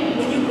 And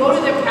when you go to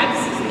their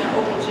practices in their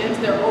open gyms,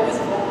 they're always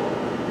vocal.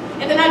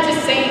 And they're not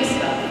just saying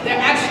stuff. They're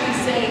actually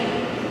saying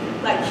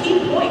like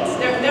key points.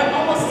 They're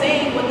almost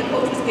saying what the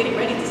coach was getting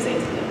ready to say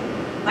to them.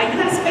 Like you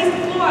gotta space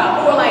the floor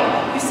out. Or like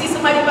you see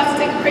somebody about to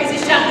take a crazy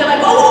shot, they're like,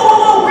 whoa, whoa, whoa,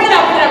 whoa, bring it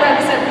out,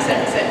 reset.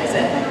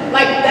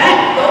 Like that,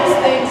 those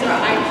things are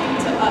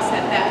IQ to us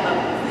at that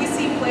level. We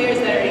see players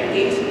that are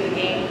engaged in the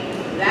game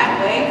that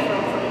way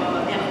from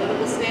an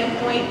analytical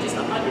standpoint, just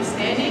an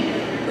understanding.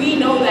 We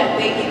know that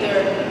they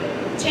either,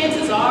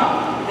 chances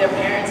are, their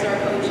parents are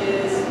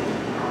coaches,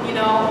 you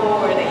know,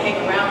 or they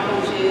hang around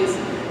coaches,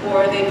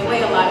 or they play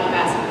a lot of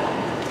basketball.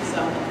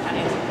 So, I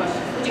answer your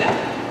question. What you got?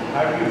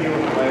 How do you deal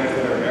with players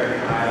that are very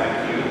high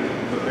IQ,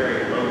 but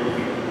very low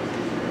EQ?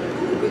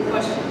 Ooh, good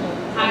question.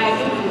 High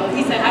IQ and low.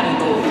 He said, how do you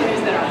deal with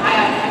players that are high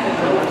IQ and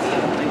low EQ?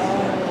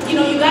 You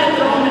know, you got to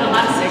throw them in a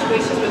lot of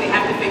situations where they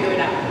have to figure it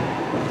out.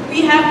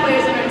 We have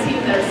players on our team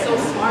that are so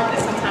smart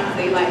that sometimes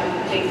they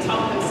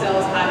talk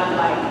themselves out of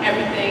like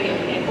everything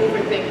and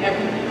overthink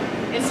everything.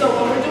 And so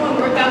when we're doing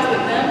workouts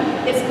with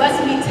them, it's less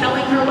me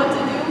telling her what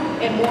to do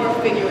and more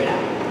figure it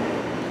out.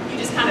 You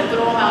just kind of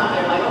throw them out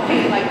there like,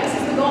 okay, like this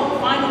is the goal,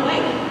 find a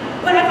way.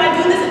 But if I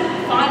do this,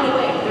 find a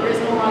way. There is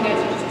no wrong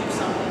answer, just do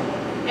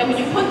something. And when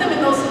you put them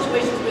in those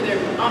situations where they're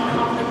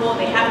uncomfortable,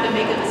 they have to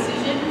make a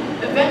decision,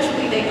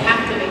 eventually they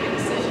have to make a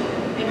decision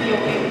and be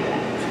okay with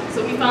that.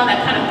 So we found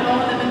that kind of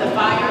throwing them in the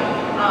fire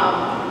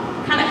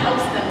kind of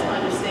helps them to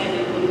understand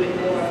it a little bit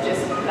more.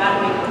 Just gotta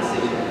make a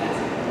decision.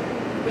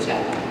 Which guy?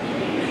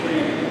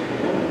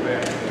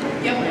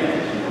 Yep.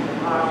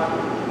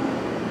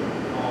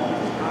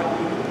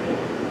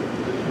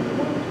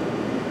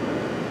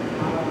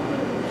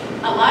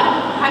 A lot of,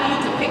 how do you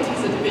depict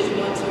who's a Division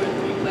I, 2, or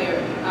 3 player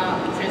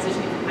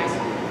transitioning from high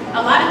school?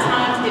 A lot of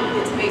times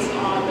it's based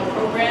on the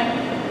program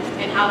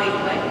and how they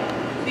play.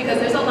 Because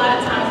there's a lot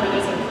of times where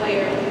there's a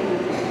player who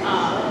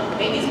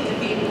maybe is to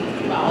be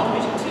included by all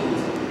Division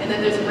IIs, and then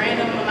there's a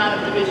random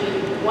amount of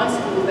Division I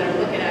schools that are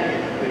looking at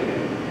it pretty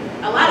good.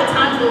 A lot of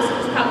times those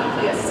schools probably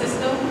play a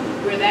system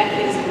where that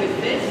kid is a good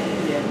fit.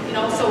 You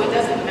know, so it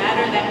doesn't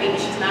matter that maybe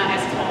she's not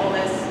as tall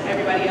as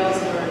everybody else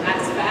or not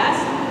as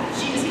fast.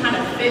 She just kind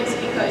of fits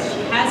because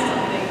she has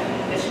something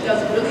that she does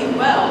really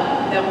well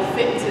that will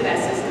fit into that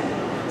system.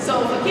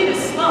 So if a kid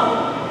is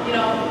slow, you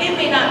know, it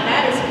may not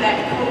matter to that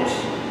coach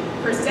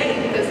per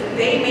se because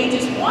they may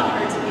just want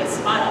her to be a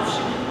spot-up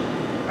shooter,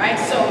 right?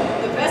 So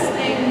the best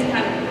thing to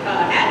kind of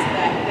add to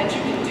that you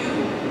can do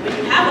when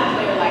you have a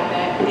player like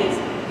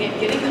again,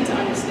 getting them to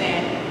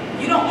understand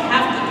you don't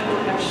have to do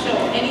or show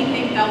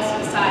anything else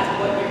besides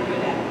what you're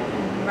good at,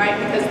 right?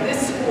 Because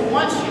this school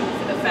wants you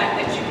for the fact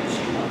that you can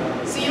shoot.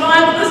 So you don't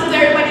have to listen to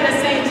everybody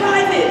that's saying,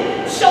 drive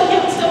it, show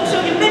your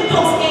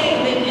mid-post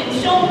game, and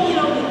show,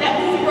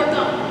 that move you worked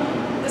on.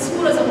 The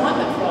school doesn't want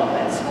them for all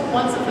that. The school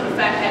wants them for the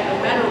fact that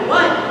no matter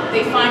what,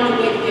 they find a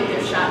way to get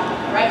their shot,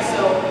 right?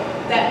 So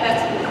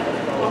that's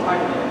one part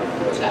of it.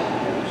 What you got?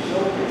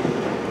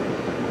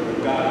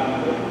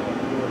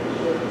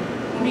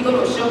 When we go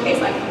to a showcase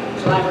like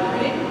July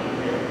recruiting,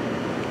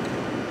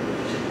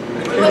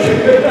 we're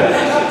looking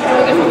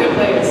for good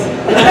players.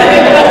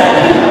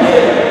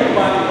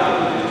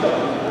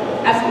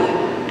 Absolutely.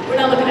 We're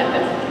not looking at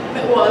them.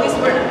 Well, at least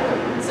we're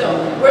not. So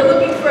we're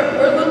looking for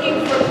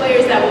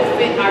players that will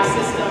fit our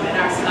system and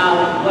our style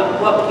and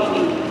what we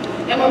need.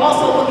 And we're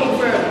also looking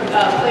for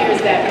players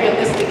that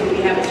realistically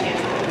we have a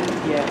chance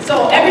with. Yeah.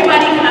 So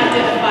everybody can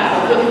identify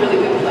a really, really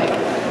good player.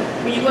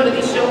 When you go to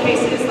these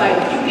showcases, like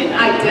you can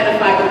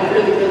identify the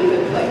really, really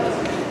good players.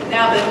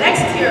 Now the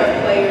next tier of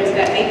players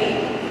that maybe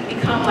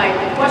become like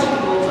the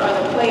questionables are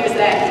the players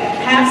that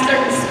have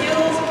certain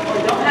skills or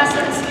don't have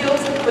certain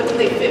skills, but do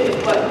they fit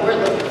with what we're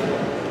looking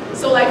for.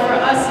 So like for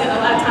us, and a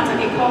lot of times I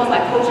get calls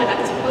like, Coach, I got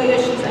this player,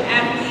 she's an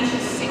athlete,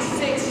 she's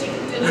 6'6", she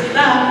can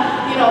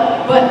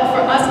but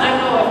for us, I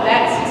know if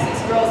that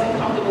 6'6" girl isn't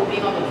comfortable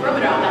being on the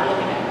perimeter, I'm not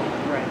looking at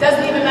her. Right.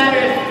 Doesn't even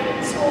matter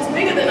if schools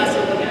bigger than us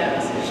are looking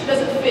at us. She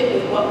doesn't fit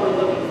with what we're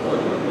looking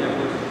for.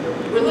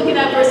 We're looking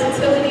at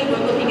versatility,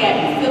 we're looking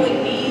at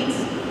filling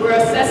needs. We're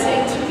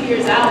assessing 2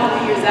 years out,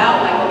 3 years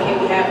out, like, okay,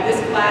 we have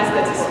this class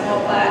that's a small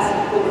class,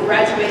 but we're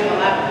graduating a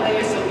lot of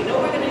players, so we know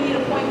we're going to need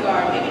a point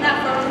guard. Maybe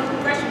not for her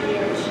freshman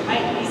year, but she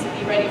might need to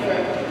be ready for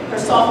her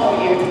sophomore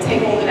year to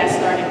take over that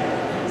starting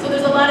role. So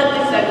there's a lot of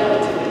things that go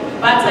into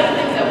it. But I'll tell you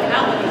things that we're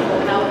not looking for.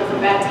 We're not looking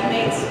for bad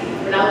teammates.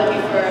 We're not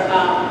looking for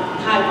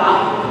high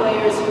volume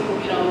players who,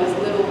 there's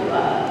little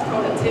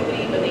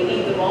productivity, but they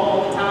need the ball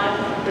all the time.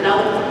 We're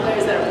not looking for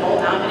players that are ball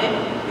dominant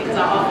because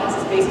our offense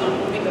is based on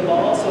moving the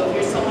ball. So if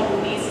you're someone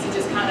who needs to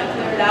just kind of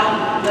clear it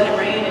out, let it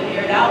rain and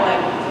air it out, like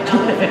we're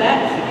not looking for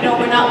that.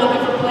 We're not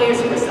looking for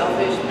players who are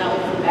selfish. We're not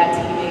looking for bad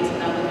teammates.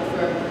 We're not looking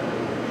for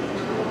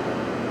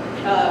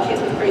kids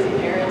with crazy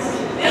parents.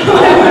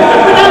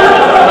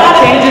 That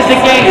changes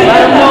the game. Let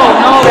them know.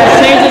 No, that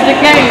changes the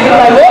game.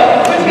 They're like,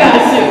 what you got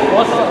to do?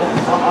 What's up?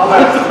 I'll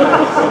ask you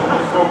something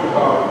you spoke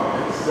about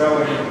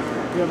excelling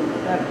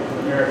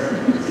comparison,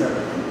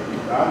 etc.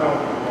 I know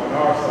on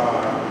our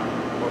side,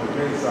 on the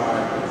men's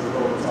side, it's a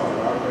little tough.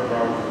 I remember I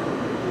was a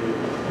kid.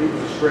 He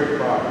was a straight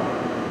father.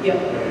 Yep.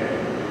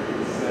 And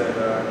he said,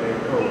 hey,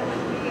 Coach,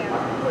 I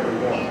can play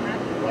one.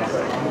 So I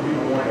said, I'm going to be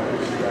the one that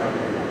puts you down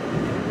here.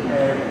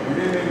 And we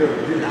didn't end up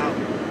getting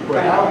it.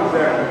 But how was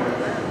that on the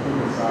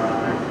women's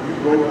side? You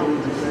go through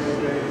the same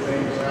thing,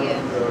 same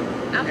challenges of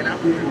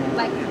people,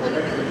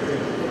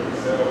 expectations for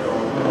themselves or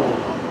a little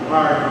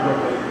higher than what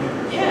they think.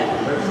 Yeah.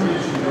 Let's get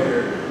you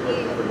there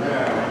for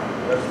now.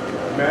 Let's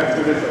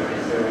master this, like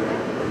you said,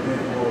 and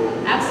then we'll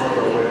work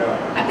our way out.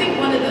 I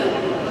think one of the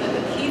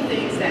key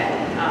things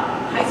that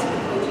high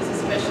school coaches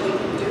especially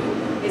can do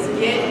is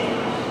get,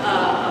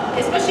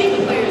 especially if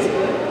the player is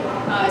good,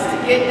 is to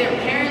get their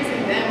parents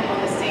and them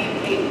on the same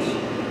page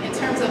in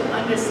terms of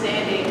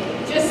understanding,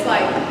 just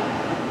like,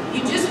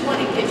 you just want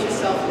to get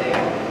yourself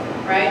there,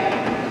 right?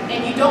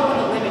 And you don't want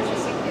to limit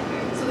yourself.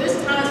 So there's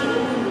times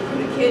when we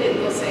recruit a kid and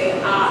we'll say,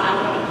 I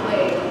want to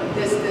play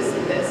this, this,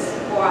 and this,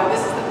 or this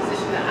is the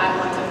position that I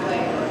want to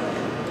play.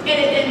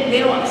 And they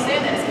don't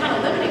understand that. It's kind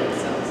of limiting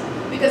themselves.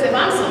 Because if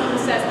I'm someone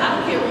who says, I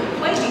don't care who you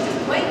play me,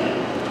 just play me,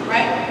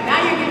 right?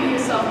 Now you're giving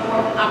yourself more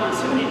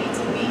opportunity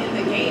to be in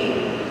the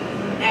game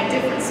at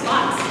different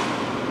spots.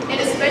 And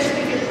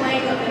especially if you're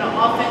playing in an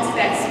offense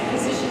that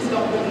positions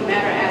don't really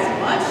matter as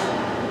much,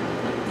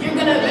 you're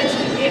going to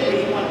eventually get where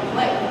you want to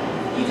play.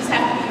 You just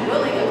have to be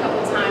willing a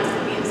couple times to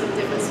be in some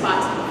different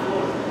spots on the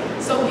floor.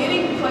 So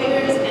getting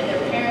players and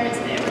their parents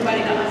and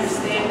everybody to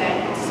understand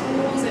that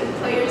schools and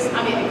players,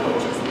 and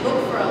coaches look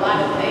for a lot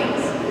of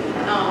things,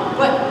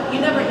 but you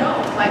never know.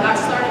 Like our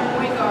starting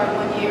point guard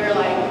one year,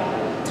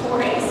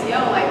 tore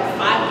ACL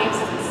 5 games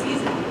into the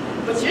season.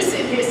 But you're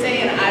sitting here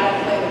saying, I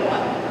don't play the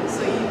one.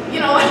 So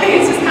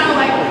it's just kind of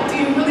like, do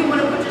you really want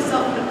to put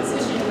yourself in a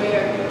position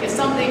where if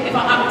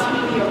an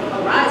opportunity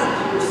arises,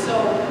 you're so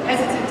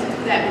hesitant to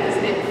do that because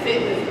it didn't fit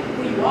with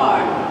who you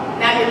are,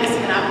 now you're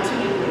missing an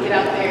opportunity to get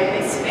out there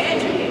and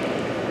expand your game.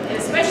 And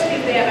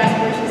especially if they have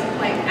aspirations of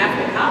playing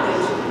after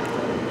college,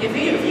 if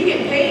you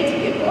get paid to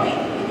be a point,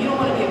 and you don't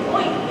want to be a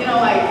point,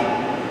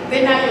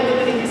 then now you're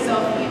limiting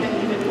yourself even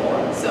more.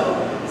 So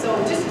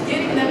just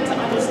getting them to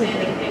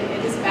understanding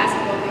in this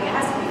basketball thing, it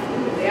has to be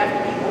fluid. They have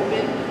to be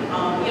open,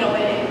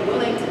 and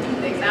willing to do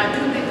things. Now I do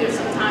think there's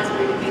some times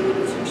where you can be a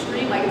little too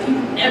extreme, like if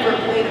you've never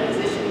played a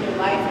position in your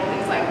life or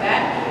things like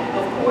that,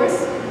 of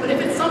course. But if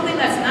it's something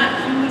that's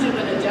not huge of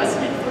an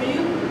adjustment for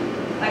you,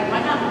 why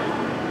not?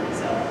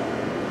 So,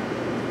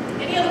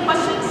 any other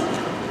questions?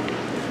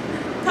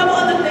 A couple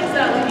other things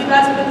that I'll leave you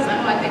guys with, because I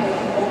know I think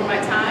I'm over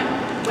my time.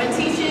 When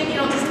teaching,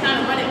 just kind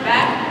of run it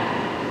back.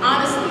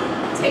 Honestly,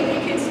 take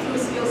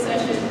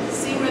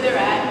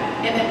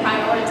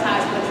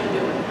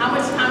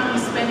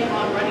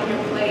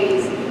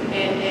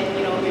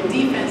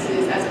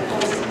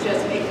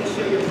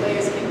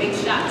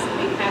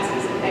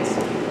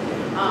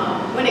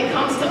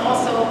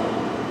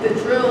the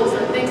drills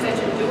or things that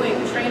you're doing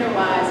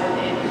trainer-wise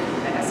and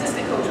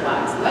assistant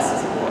coach-wise, less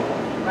is more,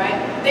 right?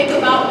 Think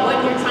about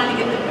what you're trying to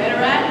get them better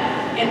at,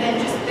 and then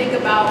just think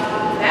about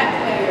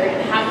that player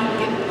and how you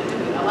can get them to do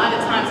it. A lot of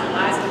times it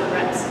lies in the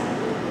reps.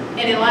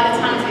 And a lot of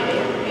times it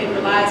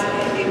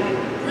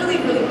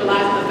really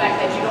relies on the fact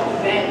that you don't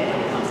bend when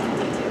it comes to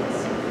details.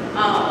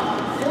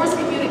 Force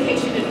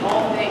communication in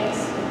all things,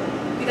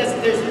 because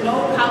there's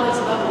no college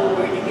level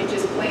where you can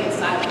just play in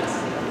silence.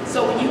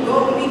 So when we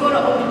go to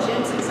open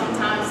gyms and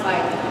sometimes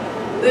like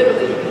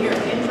literally you can hear a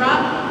pin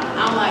drop,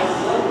 I'm like,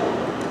 whoa,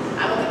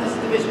 I don't think this is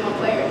a Division I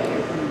player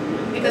here.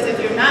 Because if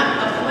you're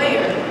not a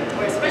player,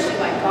 or especially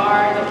like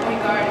guard, the point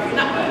guard, if you're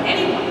not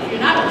anyone, if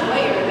you're not a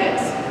player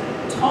that's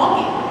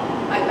talking,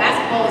 like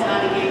basketball is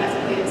not a game that's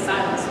played in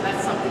silence, so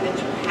that's something that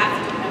you have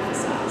to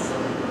emphasize.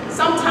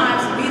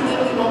 Sometimes we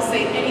literally won't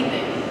say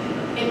anything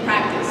in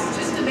practice,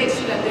 just to make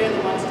sure that they're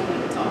the ones doing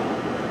the talking.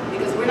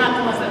 Because we're not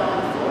the ones that are on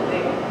the floor,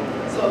 they are.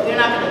 So if they're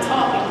not going to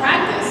talk in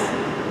practice,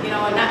 and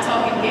not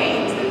talk in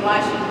games, then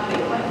why should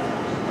they play,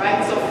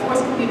 right? So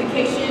force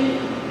communication,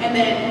 and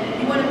then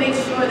you want to make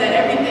sure that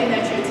everything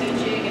that you're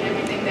teaching and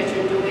everything that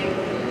you're doing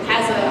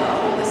has a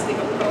holistic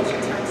approach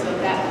in terms of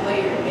that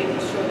player, making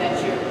sure that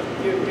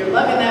you're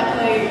loving that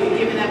player, you're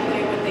giving that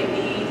player what they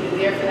need, you're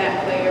there for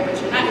that player, but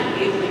you're not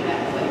enabling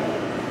that player,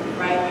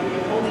 right?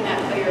 You're holding that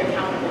player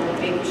accountable and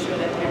making sure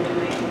that they're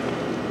doing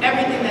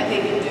everything that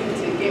they can do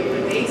to get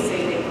where they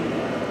say they can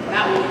go,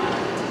 not what you want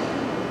them to.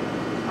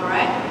 All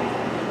right?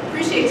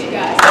 Appreciate you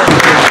guys.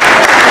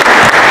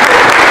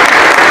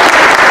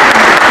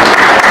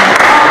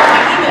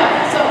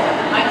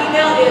 My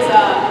email is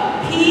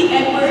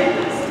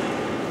P-Edwards,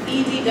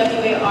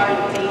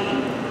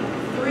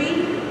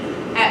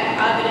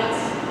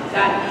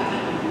 EDWARD3@providence.edu.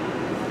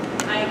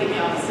 I ain't give me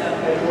all the stuff. I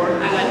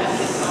got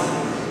nothing.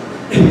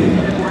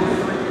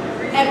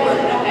 Edward,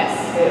 no S.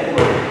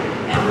 Edward,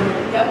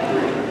 yep,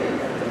 3.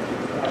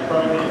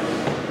 .edu.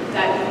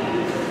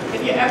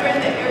 If you're ever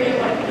in the